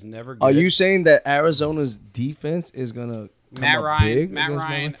road is never good. Are you saying that Arizona's defense is gonna come Matt up Ryan? big Matt against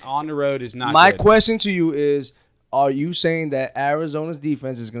Ryan on the road is not. My good. question to you is: are you saying that Arizona's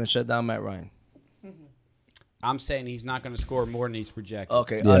defense is gonna shut down Matt Ryan? I'm saying he's not going to score more than he's projected.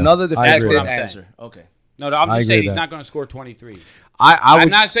 Okay, Yeah, another I agree definitive with that. answer. Okay. No, I'm I just agree saying with he's that. not going to score 23. I'm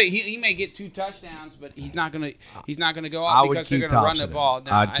would. not saying he may get 2 touchdowns, but he's not gonna go I up would because they're keep gonna run the Thompson ball. in.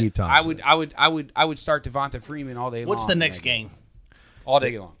 No, I'd keep Thompson I would start Devonta Freeman all day long. What's the in next that game? All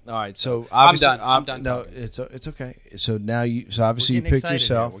day long. All right, so I'm obviously, done. I'm done No, talking. it's okay. So now so obviously you getting picked excited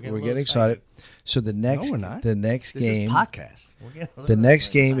yourself. here. We're getting We're a getting little excited. So the next, we're not. the next This game, is podcast. the next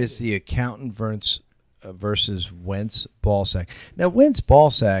game is the accountant versus Wentz Ballsack. Now Wentz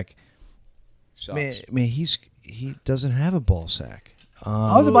Ballsack, Sucks. man, he doesn't have a ball sack.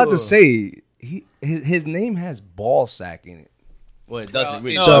 I was about to say his name has ball sack in it. Well, it doesn't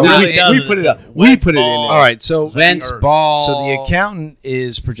really. no, So it really we put it up. We put it in there. All right, so Wentz ball. So the accountant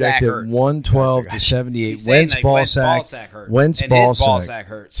is projected Hurts. 112 to 78. He's saying, Wentz like, ball Wentz ball sack. sack hurts. Wentz And ball his ball sack. sack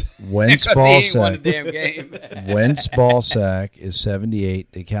hurts. Wentz Because ball he ain't won a sack. damn game. Wentz ball sack is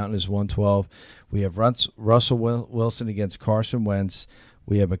 78. The accountant is 112. We have Russell Wilson against Carson Wentz.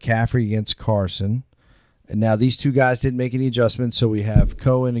 We have McCaffrey against Carson. And now these two guys didn't make any adjustments, so we have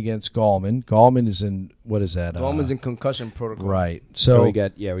Cohen against Gallman. Gallman is in, what is that? Gallman's in concussion protocol. Right. So we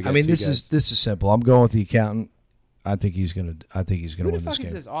got I mean, two this guys. is simple. I'm going with the accountant. I think he's gonna Who win the this fuck is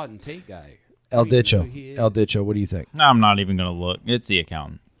game. this Auden Tate guy? El I don't even know Dicho. who he is. El Dicho. What do you think? No, I'm not even going to look. It's the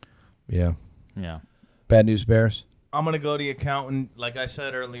accountant. Yeah. Yeah. Bad news bears. I'm gonna go the accountant. Like I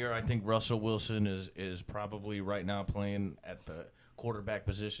said earlier, I think Russell Wilson is probably right now playing at the quarterback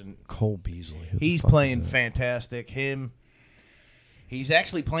position. Cole Beasley. Who the He's fuck playing is that? fantastic. He's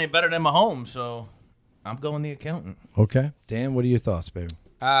actually playing better than Mahomes. So I'm going the accountant. Okay. Dan, what are your thoughts, baby?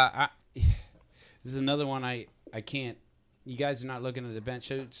 This is another one I can't. You guys are not looking at the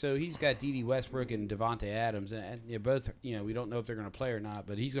bench, so he's got D.D. Westbrook and Devontae Adams, and they're both. We don't know if they're going to play or not,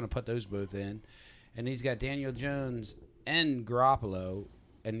 but he's going to put those both in, and he's got Daniel Jones and Garoppolo,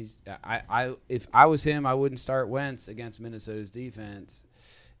 and if I was him, I wouldn't start Wentz against Minnesota's defense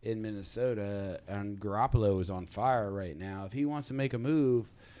in Minnesota, and Garoppolo is on fire right now. If he wants to make a move,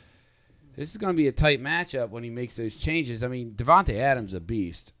 this is going to be a tight matchup when he makes those changes. I mean, Devontae Adams a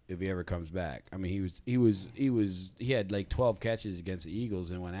beast if he ever comes back. I mean, he had like 12 catches against the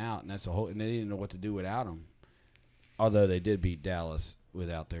Eagles and went out, and that's a whole. And they didn't know what to do without him. Although they did beat Dallas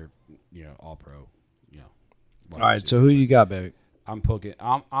without their, all pro, All right. So who you got, baby? I'm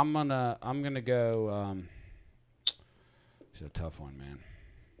gonna go. It's a tough one, man.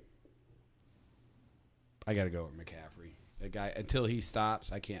 I got to go with McCaffrey. The guy until he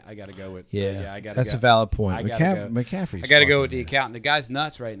stops, I can't. I got to go with. Yeah. I got. That's a valid point. I gotta go. McCaffrey's I got to go fucking with the man. accountant. The guy's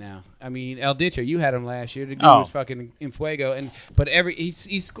nuts right now. I mean, El Dicho, you had him last year. The dude Oh. was fucking in fuego, but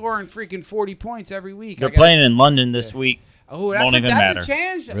he's scoring freaking 40 points every week. They're playing in London this Yeah. week. Oh, Won't even matter. a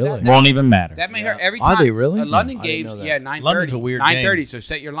change. Really? Won't even matter. That may hurt every Are time. they really? A London I didn't game, know that. yeah, 9:30. London's a weird 9:30. game. So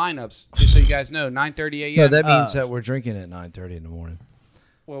set your lineups just so you guys know. 9:30 a.m. No, that means that we're drinking at 9:30 in the morning.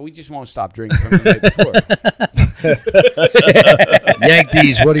 Well, we just won't stop drinking from the night before. Yank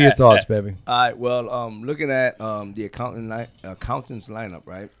D's, what are your thoughts, baby? All right. Well, looking at the accountant's lineup,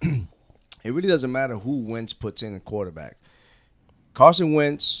 right? It really doesn't matter who Wentz puts in a quarterback. Carson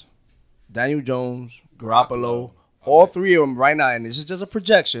Wentz, Daniel Jones, Garoppolo, all three of them right now, and this is just a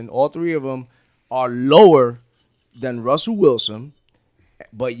projection. All three of them are lower than Russell Wilson,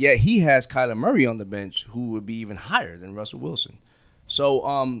 but yet he has Kyler Murray on the bench, who would be even higher than Russell Wilson. So,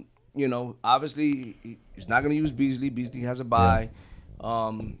 obviously he's not going to use Beasley. Beasley has a bye.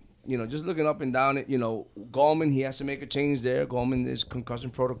 Just looking up and down it, Gallman, he has to make a change there. Gallman is concussion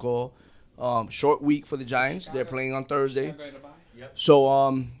protocol. Short week for the Giants. They're playing on Thursday.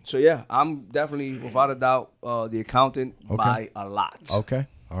 So yeah, I'm definitely, without a doubt, the accountant by a lot. Okay.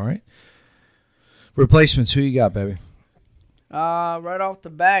 All right. Replacements, who you got, baby? Right off the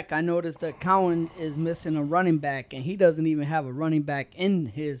back, I noticed that Cowan is missing a running back, and he doesn't even have a running back in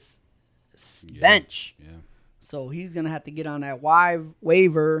his bench. Yeah. So he's going to have to get on that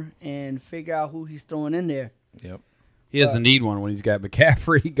waiver and figure out who he's throwing in there. Yep. He doesn't need one when he's got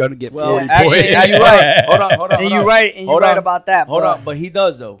McCaffrey going to get 40 points. actually, you're right. Hold on. And you're right about that. Hold but on, but he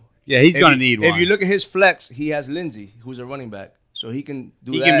does, though. Yeah, he's If going to you- need one. If you look at his flex, he has Lindsey, who's a running back. So he can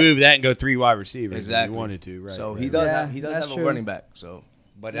do he that. can move that and go 3 wide receivers Exactly. if he wanted to. Right. So right. he does Yeah, have, that's a true. running back. So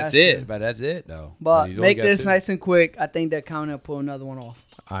But That's that's it. true. But that's it, though. But He's only make got this 2. nice and quick. I think that Cowan will pull another one off.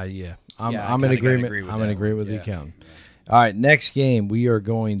 Yeah. I'm Yeah, I in kinda gotta agreement. agree with I'm in that agreement one. with the Yeah. accountant. All right, next game we are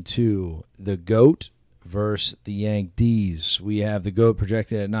going to the GOAT versus the Yank D's. We have the GOAT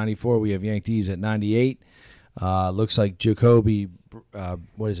projected at 94. We have Yank D's at 98. Looks like Jacoby,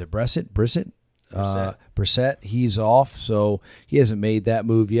 Brissett? Brissett, he's off, so he hasn't made that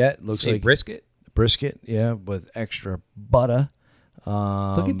move yet. Looks Say like brisket. brisket, yeah, with extra butter.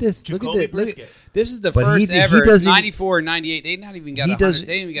 Look at this. Look at Jacoby this. Look at, Brisket. this is the But first he ever. doesn't- 94 and 98. They not even got He 100. doesn't-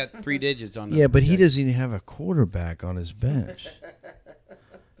 They even got 3 digits on. Yeah, but he doesn't even have a quarterback on his bench.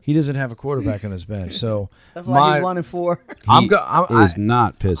 He doesn't have a quarterback on his bench. So That's why he's 1-4. Is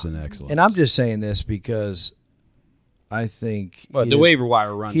not pissing excellent. and I'm just saying this because I think Well, he the does- waiver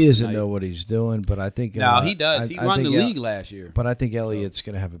wire runs. he doesn't tonight. know what he's doing, but I think No, he does. He I won the think league last year. But I think Elliott's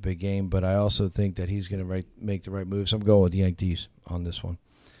going to have a big game. But I also think that he's going to make the right moves. I'm going with the Yankees on this one.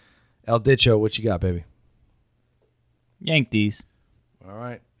 El Dicho, what you got, baby? Yankees. All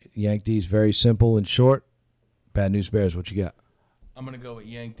right, Yankees, very simple and short. Bad News Bears, what you got? I'm gonna go with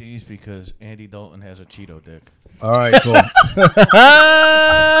Yankees because Andy Dalton has a Cheeto dick. All right, cool.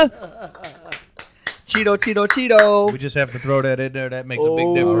 Cheeto. We just have to throw that in there. That makes a big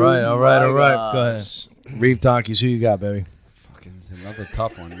all difference. right. Oh, Go ahead. Reeve Donkeys, who you got, baby? Fucking it's another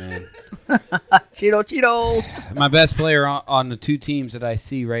tough one, man. Cheeto. My best player on the 2 teams that I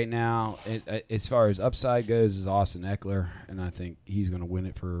see right now, as far as upside goes, is Austin Eckler, and I think he's going to win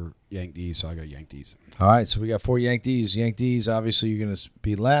it for Yankees. So I go Yankees. All right, so we got 4 Yankees. Yankees, obviously, you're going to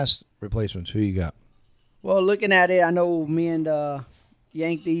be last. Replacements, who you got? Well, looking at it, I know me and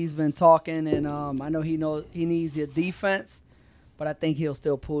Yankees been talking, and I know he needs a defense, but I think he'll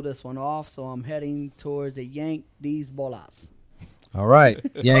still pull this one off. So I'm heading towards the Yankees bolas. All right,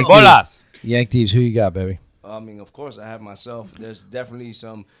 Yankees. Bolas. Yankees, who you got, baby? I mean, of course, I have myself. There's definitely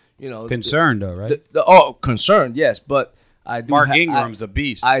some, Concerned, though, right? Concerned, yes, but I do. Mark Ingram's a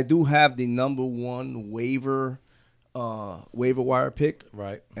beast. I do have the number 1 waiver wire pick,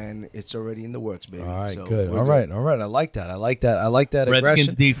 Right. and it's already in the works, baby. All right, So good. we're All right. I like that. I like that Redskins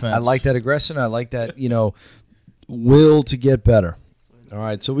aggression. defense. I like that aggression. I like that, will to get better. All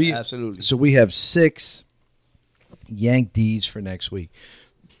right, so we Absolutely. So we have 6 Yankees for next week.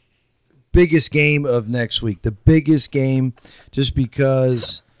 Biggest game of next week. The biggest game, just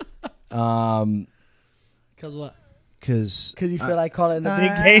because. Cause what? Because Cause you feel like calling it a big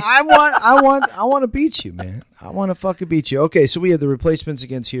game. I want to beat you, man. I want to fucking beat you. Okay, so we have the replacements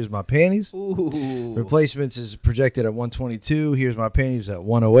against Here's My Panties. Ooh. Replacements is projected at 122. Here's My Panties at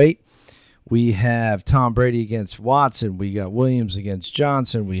 108. We have Tom Brady against Watson. We got Williams against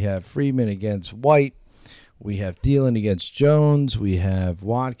Johnson. We have Freeman against White. We have Thielen against Jones. We have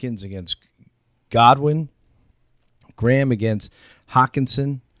Watkins against Godwin. Graham against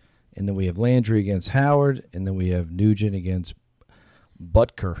Hawkinson. And then we have Landry against Howard. And then we have Nugent against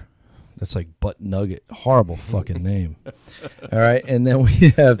Butker. That's like Butt Nugget. Horrible fucking name. All right. And then we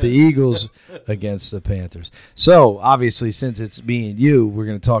have the Eagles against the Panthers. So, obviously, since it's me and you, we're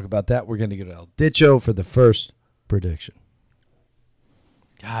going to talk about that. We're going to go to El Dicho for the first prediction.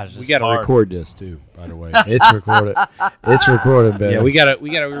 God, We got to record this too, by the way. It's recorded. It's recorded, baby. Yeah, we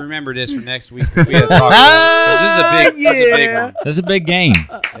gotta remember this for next week. We gotta talk about it. This is a big one. This is a big game.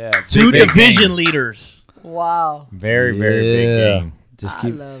 Yeah, Two big division game. leaders. Wow. Very, very big game. Just I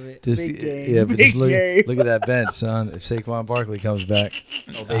keep. love it. Just Big game. yeah, but Big just look game. at that bench, son. If Saquon Barkley comes back,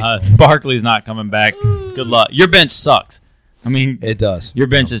 Barkley's not coming back. Good luck. Your bench sucks. I mean, it does. your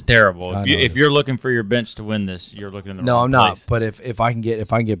bench is terrible. I If, you, know it if is. you're looking for your bench to win this, you're looking in the No, wrong I'm not. place. But if I can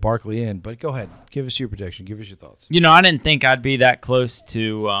get Barkley in, but go ahead, give us your prediction. Give us your thoughts. You know, I didn't think I'd be that close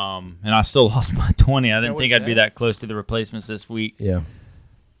to, and I still lost my 20. I didn't what think you I'd be said? that close to the replacements this week. Yeah.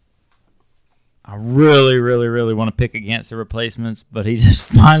 I really, really, really want to pick against the replacements, but he just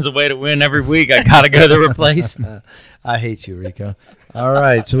finds a way to win every week. I got to go to the replacements. I hate you, Rico. All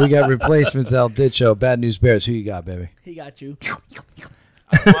right, so we got replacements. El Dicho, Bad News Bears. Who you got, baby? He got you.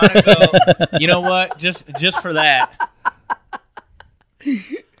 I wanna go, you know what? Just for that,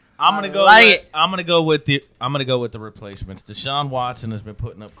 I'm gonna go. I'm gonna go with the replacements. Deshaun Watson has been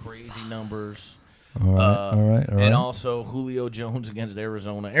putting up crazy numbers. All right. And also Julio Jones against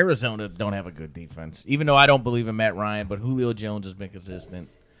Arizona. Arizona don't have a good defense, even though I don't believe in Matt Ryan. But Julio Jones has been consistent,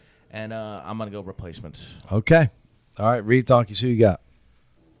 and I'm gonna go replacements. Okay. All right, Reeve Donkeys. Who you got?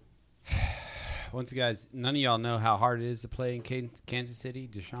 Once you guys, none of y'all know how hard it is to play in Kansas City.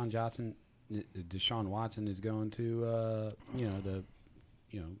 Deshaun Watson is going to,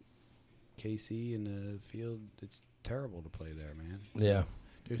 KC in the field. It's terrible to play there, man. Yeah.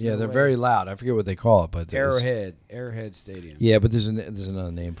 There's Yeah, no they're way. very loud. I forget what they call it, but it's- Arrowhead Stadium. Yeah, but there's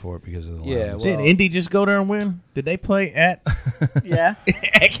another name for it because of the Yeah, loudness. well- Did Indy just go there and win? Did they play at Yeah.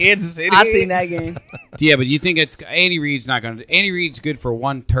 at Kansas City? I seen that game. Yeah, but you think it's Andy Reid's not going to? Andy Reid's good for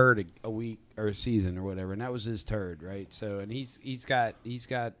one turd a week or a season or whatever, and that was his turd, right? So, and he's got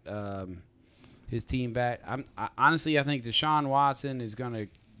his team back. Honestly, I think Deshaun Watson is going to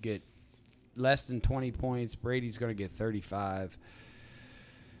get less than 20 points. Brady's going to get 35.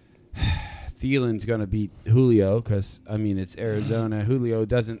 Thielen's going to beat Julio because, I mean, it's Arizona. Julio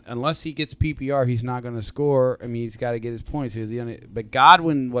doesn't – unless he gets PPR, he's not going to score. I mean, he's got to get his points. But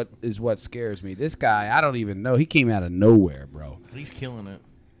Godwin what scares me. This guy, I don't even know. He came out of nowhere, bro. He's killing it.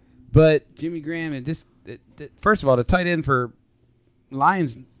 But Jimmy Graham, first of all, the tight end for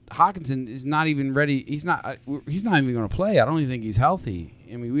Lions, Hawkinson, is not even ready. He's not even going to play. I don't even think he's healthy.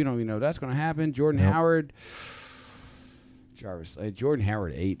 I mean, we don't even know that's going to happen. Jordan Howard – Jarvis, Jordan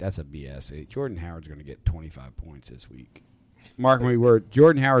Howard 8. That's a BS. Jordan Howard's going to get 25 points this week. Mark my word.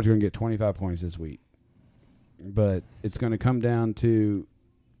 Jordan Howard's going to get 25 points this week. But it's going to come down to.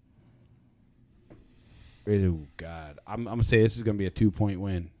 Oh God, I'm going to say this is going to be a 2-point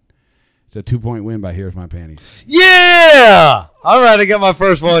win. It's a 2-point win by Here's My Panties. Yeah. All right, I got my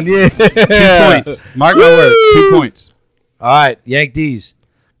first one. Yeah. 2 points. Mark my word. 2 points. All right, Yankees.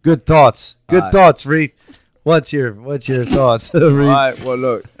 Good thoughts. Good thoughts, Reef. What's your thoughts? All right, well,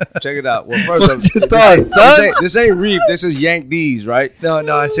 look, check it out. Well, first What's your thoughts, son? This ain't Reef. This is Yank D's, right? No,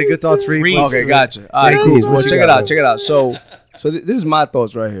 I said good thoughts, Reef. Okay, gotcha. All right, Yank cool. D's, Well, what you check it got, out. Check it out. So this is my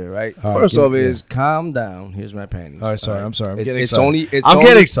thoughts right here, right? All right, First good, off is calm down. Here's my panties. All right, sorry. I'm sorry. I'm getting It's excited. only. I'm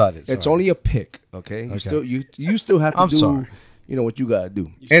getting excited. It's Sorry. only a pick, okay? Okay. You still have to I'm do. sorry. You know what you gotta do.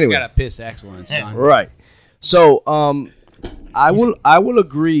 You Anyway, got to piss excellence, son. right. So I will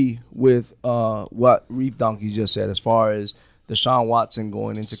agree with what Reef Donkey just said as far as Deshaun Watson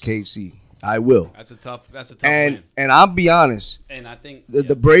going into KC. I will. That's a tough And win. I'll be honest. And I think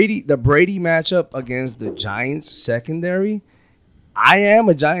The Brady matchup against the Giants secondary, I am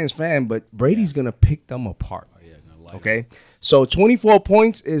a Giants fan, but Brady's gonna pick them apart. Okay, so 24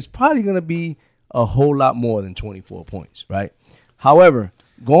 points is probably gonna be a whole lot more than 24 points, right? However,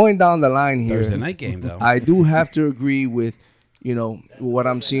 going down the line here, Thursday night game though. I do have to agree with what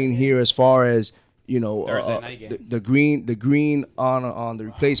I'm seeing here as far as Thursday night game. the green on the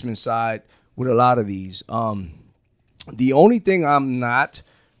replacement side with a lot of these. The only thing I'm not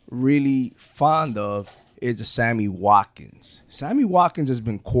really fond of is the Sammy Watkins. Sammy Watkins has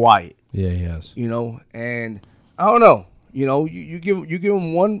been quiet, Yeah, he has. and I don't know. You give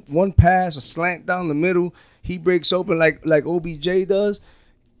him one pass, a slant down the middle, he breaks open like OBJ does.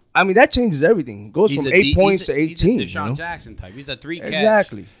 I mean, that changes everything. It goes from 8 points to 18. He's a Deshaun Jackson type. He's a three catch.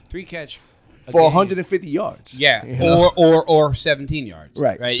 Exactly. Three catch a For game. 150 yards. Yeah, You know? or 17 yards.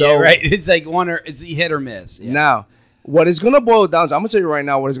 Right. Right. So- Yeah, right. It's like it's hit or miss. Yeah. Now, what it's going to boil down to, I'm going to tell you right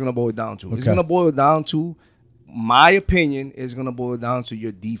now what it's going to boil down to. It's Okay. going to boil down to, my opinion, is going to boil down to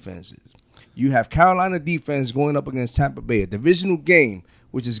your defenses. You have Carolina defense going up against Tampa Bay, a divisional game,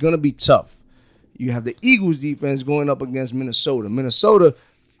 which is going to be tough. You have the Eagles defense going up against Minnesota. Minnesota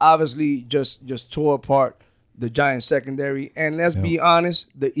obviously just tore apart the Giants secondary. And let's be honest,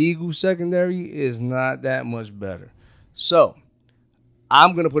 the Eagles secondary is not that much better. So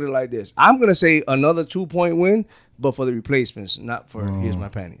I'm going to put it like this. I'm going to say another 2-point win, but for the replacements, not for Here's My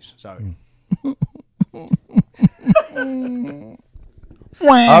Panties. Sorry.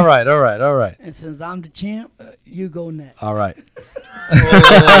 All right. And since I'm the champ, you go next. All right.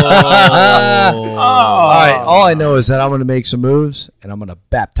 All right. All I know is that I'm going to make some moves, and I'm going to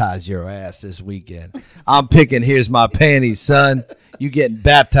baptize your ass this weekend. I'm picking Here's My Panties, son. You getting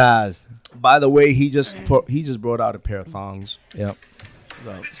baptized. By the way, he just brought out a pair of thongs. Yep.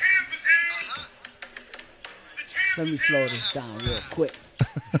 Let me slow this down real quick.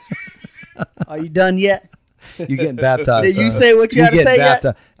 Are you done yet? You getting baptized. Did you son. say what you had to getting say yet?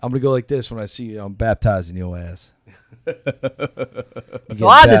 baptized. I'm going to go like this when I see you. I'm baptizing your ass. So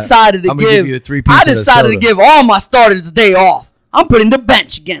I decided to I'm gonna give you a 3-piece I and a decided to soda. give all my starters a day off. I'm putting the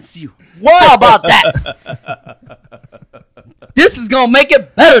bench against you. How about that? This is gonna make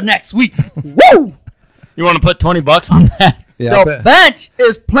it better next week. Woo! You want to put $20 on that? Yeah, I The bet. bench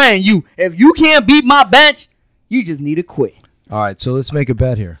is playing you. If you can't beat my bench, you just need to quit. All right, so let's make a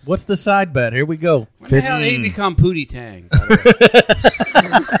bet here. What's the side bet? Here we go. When the hell did he become Pootie Tang?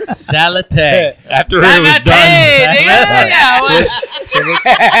 Salate. After it was done.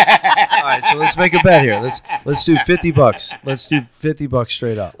 All right, so let's make a bet here. Let's do $50. Let's do $50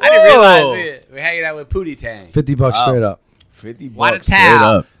 straight up. I didn't realize we're hanging out with Pootie Tang. $50 straight up. 50 What a bucks.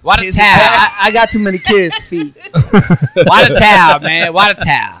 towel. What a towel. I got too many kids' feet. What a towel, man. What a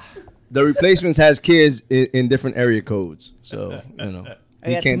towel. The replacements has kids in different area codes, so I he got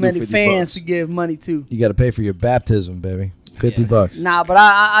too can't do many 50 fans bucks. to give money to. You got to pay for your baptism, baby. $50. Nah, but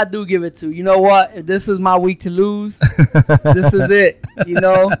I do give it to you. Know what? If this is my week to lose, this is it. You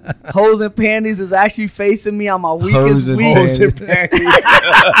know, Hoes and Panties is actually facing me on my Hoes weakest and week. Panties.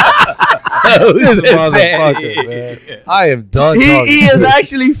 This motherfucker, man. I am done talking. He is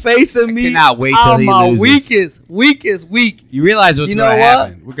actually facing me cannot wait till on he my loses. weakest week. You realize what's You going know to what?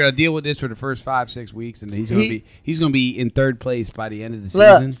 happen? We're going to deal with this for the first 5-6 weeks, and he's going to be in third place by the end of the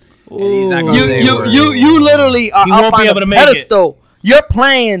Look. season. And he's not going to say a word. You literally are He up won't on be able the to make it. pedestal. You're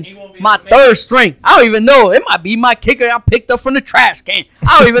playing my third string. I don't even know. It might be my kicker I picked up from the trash can.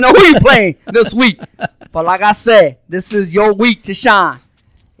 I don't even know who you playing this week. But like I said, this is your week to shine.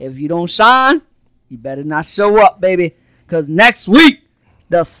 If you don't shine, you better not show up, baby. Because next week,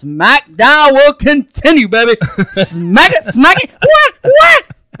 the SmackDown will continue, baby. Smack it. What?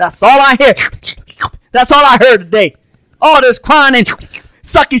 That's all I hear. That's all I heard today. All this crying and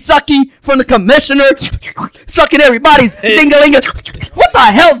sucky from the commissioner, sucking everybody's ding-a-ling. What the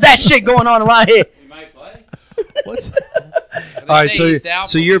hell's that shit going on around here? He might play. What's All right,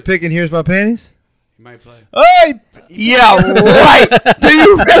 so you're picking Here's My Panties? He might play. Yeah, right. Do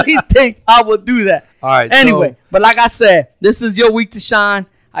you really think I would do that? All right. Anyway, but like I said, this is your week to shine.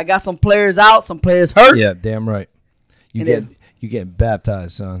 I got some players out, some players hurt. Yeah, damn right. You And getting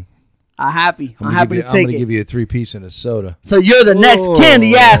baptized, son. I'm happy to I'm take gonna it. give you a 3-piece and a soda. So you're the next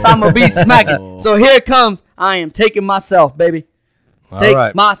candy ass I'm going to be smacking. So here it comes. I am taking myself, baby. Take All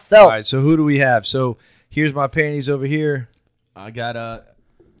right. myself. All right. So who do we have? So Here's My Panties over here. I got a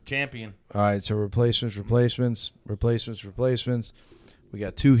champion. All right. So replacements. We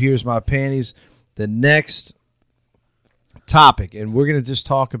got 2 Here's My Panties. The next topic, and we're gonna just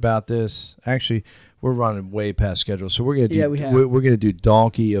talk about this. Actually, we're running way past schedule, so we're gonna do. Yeah, we have. We're gonna do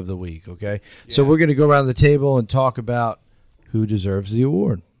Donkey of the Week. Okay. So we're gonna go around the table and talk about who deserves the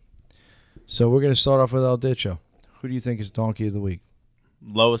award. So we're gonna start off with El Dicho. Who do you think is Donkey of the Week?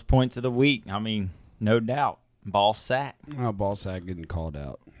 Lowest points of the week. I mean, no doubt. Ball sack. Oh, Ballsack getting called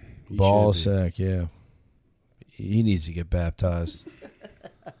out. He Ball should be. sack. Yeah. He needs to get baptized.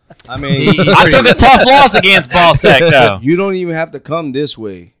 I mean, I took a tough loss against Ball sack, though. you don't even have to come this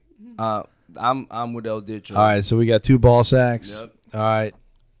way. I'm with El Dicho. All right. So we got 2 ball sacks. Yep. All right.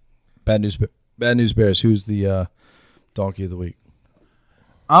 Bad news bears. Who's the Donkey of the Week?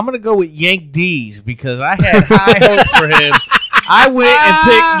 I'm gonna go with Yank D's because I had high hopes for him. I went and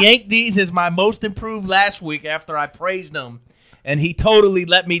picked Yank D's as my most improved last week after I praised him, and he totally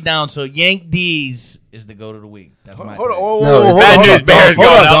let me down. So Yank D's is the goat of the week. That's my Hold on. pick. Hold Bad news bears going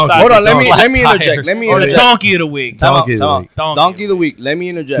outside. Hold on. the Let zone. me interject. Let me Or the interject. donkey of the week. Donkey of the Week. Donkey of the week. Let me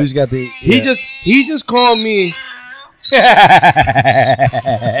interject. Who's got the? He just called me. All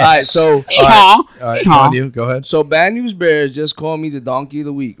right, so All right, on you. Go ahead. so Bad News Bears just called me the Donkey of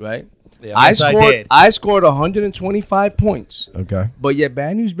the Week, right? Yeah, I yes, I scored. did. I scored 125 points, Okay. but yet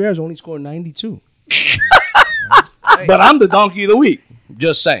Bad News Bears only scored 92. But I'm the Donkey of the Week.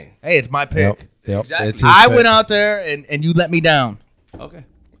 Just saying. Hey, it's my pick. Yep. Exactly. It's his I pick. went out there and you let me down. Okay.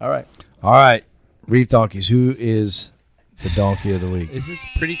 All right. All right. Reef Donkeys. Who is the Donkey of the Week? This is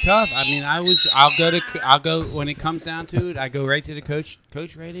pretty tough. I mean, I'll go when it comes down to it. I go right to the coach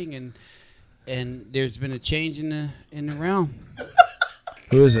rating, and there's been a change in the realm.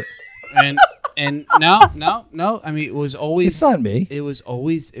 Who is it? And no. I mean, it was always. It's not me. It was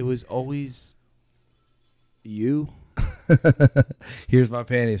always you. Here's my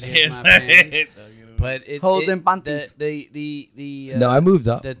panties. Here's my panties. But Holes and panties. The No, I moved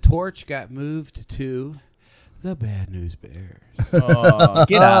up. The torch got moved to the Bad News Bears. Oh,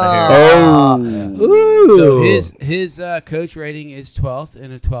 get out of here. Ooh. So his coach rating is 12th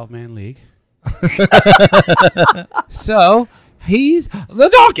in a 12-man league. So he's the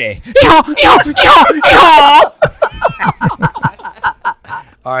donkey.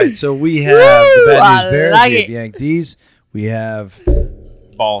 All right. So we have the Bad I News Bears. like We have it. Yank D's. We have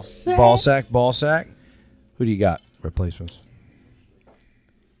Ball sack. Ball sack. Who do you got? Replacements.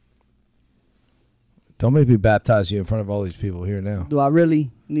 Don't make me baptize you in front of all these people here now. Do I really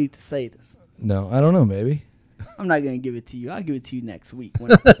need to say this? No, I don't know. Maybe. I'm not going to give it to you. I'll give it to you next week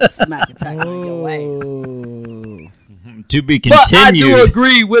when I smack attack on your ass. To be But I continued. do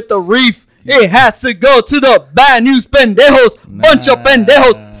agree with the Reef. It has to go to the Bad News Pendejos. Bunch of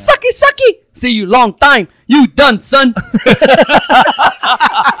pendejos. Sucky. See you long time. You done, son.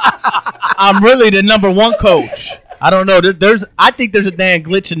 I'm really the number one coach. I don't know. I think there's a damn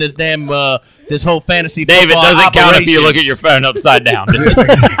glitch in this damn this whole fantasy David football doesn't count if you operation. look at your phone upside down. This whole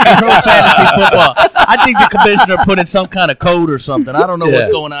fantasy football. I think the commissioner put in some kind of code or something. I don't know what's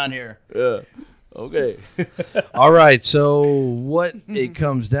Yeah. going on here. Yeah. Okay. All right. So what it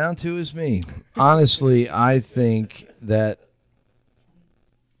comes down to is me. Honestly, I think that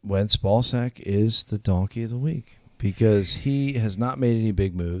Wentz Ballsack is the donkey of the week because he has not made any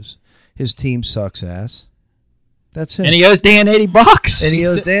big moves. His team sucks ass. That's it. And he owes Dan $80. And he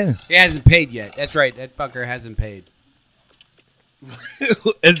owes Dan. He hasn't paid yet. That's right. That fucker hasn't paid.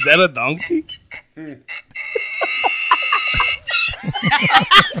 Is that a donkey?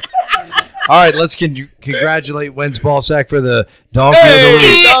 All right, let's congratulate Wentz Ballsack for the donkey of the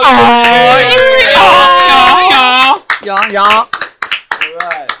week. Yeah.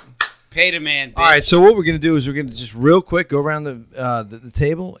 Pay the man, bitch. All right, so what we're going to do is we're going to just real quick go around the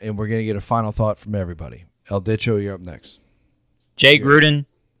table, and we're going to get a final thought from everybody. El Dicho, you're up next. Jay Gruden.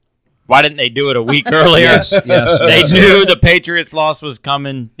 Why didn't they do it a week earlier? Yes. They knew the Patriots loss was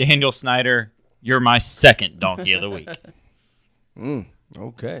coming. Daniel Snyder, you're my second donkey of the week.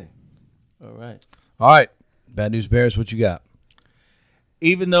 Okay. All right. Bad News Bears, what you got?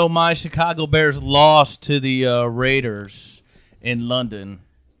 Even though my Chicago Bears lost to the Raiders in London,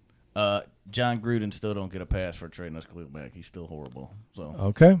 John Gruden still don't get a pass for trading us Khalil Mack. He's still horrible. So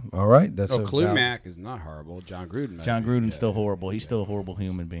Okay. All right. That's Khalil Mack is not horrible. John Gruden. John Gruden's still horrible. He's still a horrible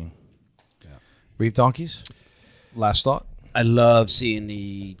human being. Reef Donkeys, last thought? I love seeing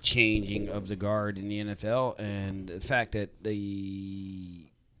the changing of the guard in the NFL and the fact that the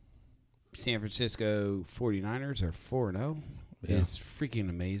San Francisco 49ers are 4-0 is freaking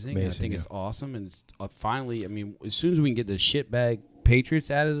amazing. I think it's awesome. And it's finally, I mean, as soon as we can get the shitbag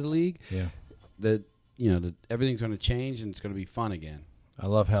Patriots out of the league, everything's going to change and it's going to be fun again. I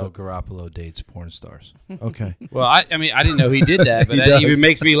love how Garoppolo dates porn stars. Okay. Well, I didn't know he did that, but that even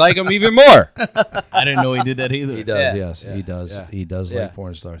makes me like him even more. I didn't know he did that either. He does, yes. He does. Yeah. He does like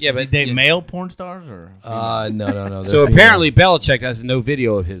porn stars. Yeah, but they male porn stars or? No. So apparently Belichick has no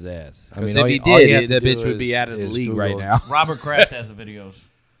video of his ass. Because if he did, that bitch would be out of the league Google right now. Robert Kraft has the videos.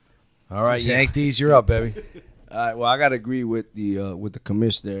 All right, Yankees, you're up, baby. All right, well, I got to agree with the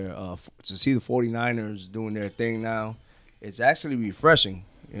commissioner. To see the 49ers doing their thing now, it's actually refreshing.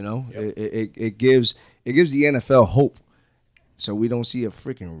 You know, it gives the NFL hope, so we don't see a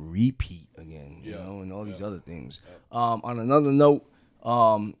freaking repeat again. You know, and all these other things. On another note,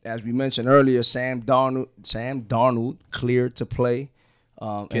 as we mentioned earlier, Sam Darnold cleared to play.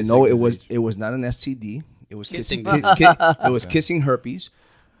 And no, it was not an STD. It was kissing herpes.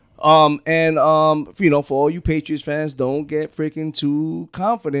 And for all you Patriots fans, don't get freaking too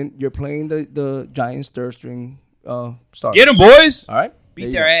confident. You're playing the Giants third string starters. Get them, boys. All right.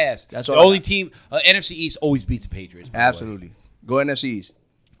 Beat their ass. That's the all only team. NFC East always beats the Patriots. Absolutely. Go NFC East.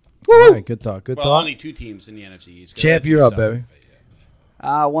 All right, good thought. Only two teams in the NFC East. Champ, you're up, baby.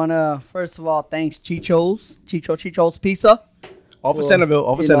 I want to, first of all, thanks Chicho's Pizza. Off of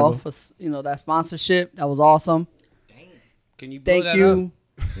Centerville. For that sponsorship. That was awesome. Can you Thank you.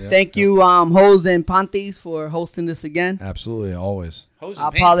 Thank you, Hose and Panties, for hosting this again. Absolutely, always. I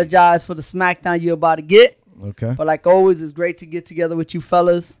apologize for the smackdown you're about to get. Okay. But like always, it's great to get together with you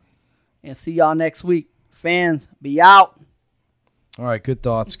fellas and see y'all next week. Fans, be out. All right, good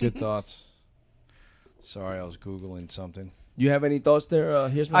thoughts. Sorry, I was Googling something. You have any thoughts there?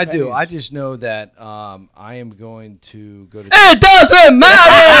 Here's my I do. I just know that I am going to go to... It doesn't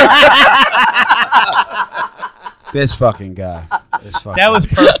matter! This fucking guy. That was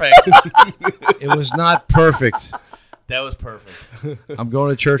perfect. It was not perfect. That was perfect. I'm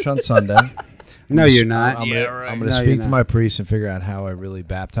going to church on Sunday. No, you're not. I'm going to speak to my priest and figure out how I really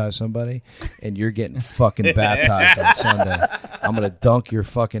baptize somebody, and you're getting fucking baptized on Sunday. I'm going to dunk your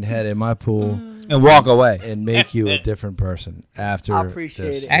fucking head in my pool and walk away and make you a different person after. I appreciate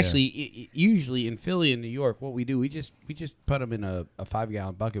this. it. Actually, usually in Philly and New York, what we do, we just put them in a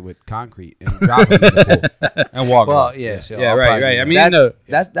 5-gallon bucket with concrete and drop them in the pool and walk away. Well, yes. Yeah, right. I mean,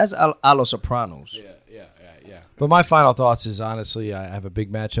 that's a Los Sopranos. Yeah. But my final thoughts is, honestly, I have a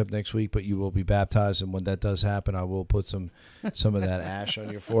big matchup next week, but you will be baptized, and when that does happen, I will put some of that ash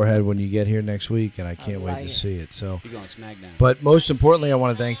on your forehead when you get here next week, and I can't wait to see it. So, you're going to smack down. But most importantly, I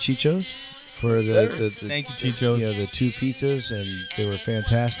want to thank Chicho's for Thank you, Chicho's. The 2 pizzas, and they were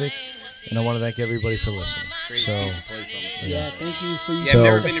fantastic. And I want to thank everybody for listening. Thank you for you. I've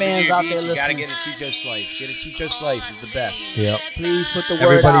never been to fans Virginia out Beach. there You got to listening. get a Chicho slice. Get a Chicho slice. It's the best. Yep. Please put the word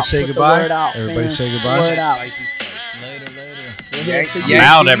Everybody out. say Put goodbye. The word out, Everybody fans. say goodbye. Word out. Spicy slice. Later. I'm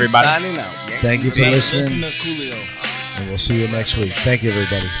out, everybody. Signing out. Thank you for listening, Listen to Coolio. and we'll see you next week. Thank you,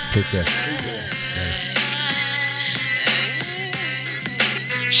 everybody. Take care.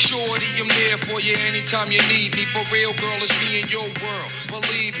 Shorty, I'm there for you anytime you need me. For real, girl, it's me in your world.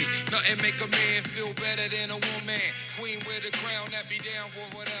 Believe me, nothing make a man feel better than a woman. Queen with a crown that be down for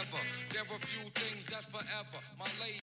whatever. There are few things that's forever. My lady.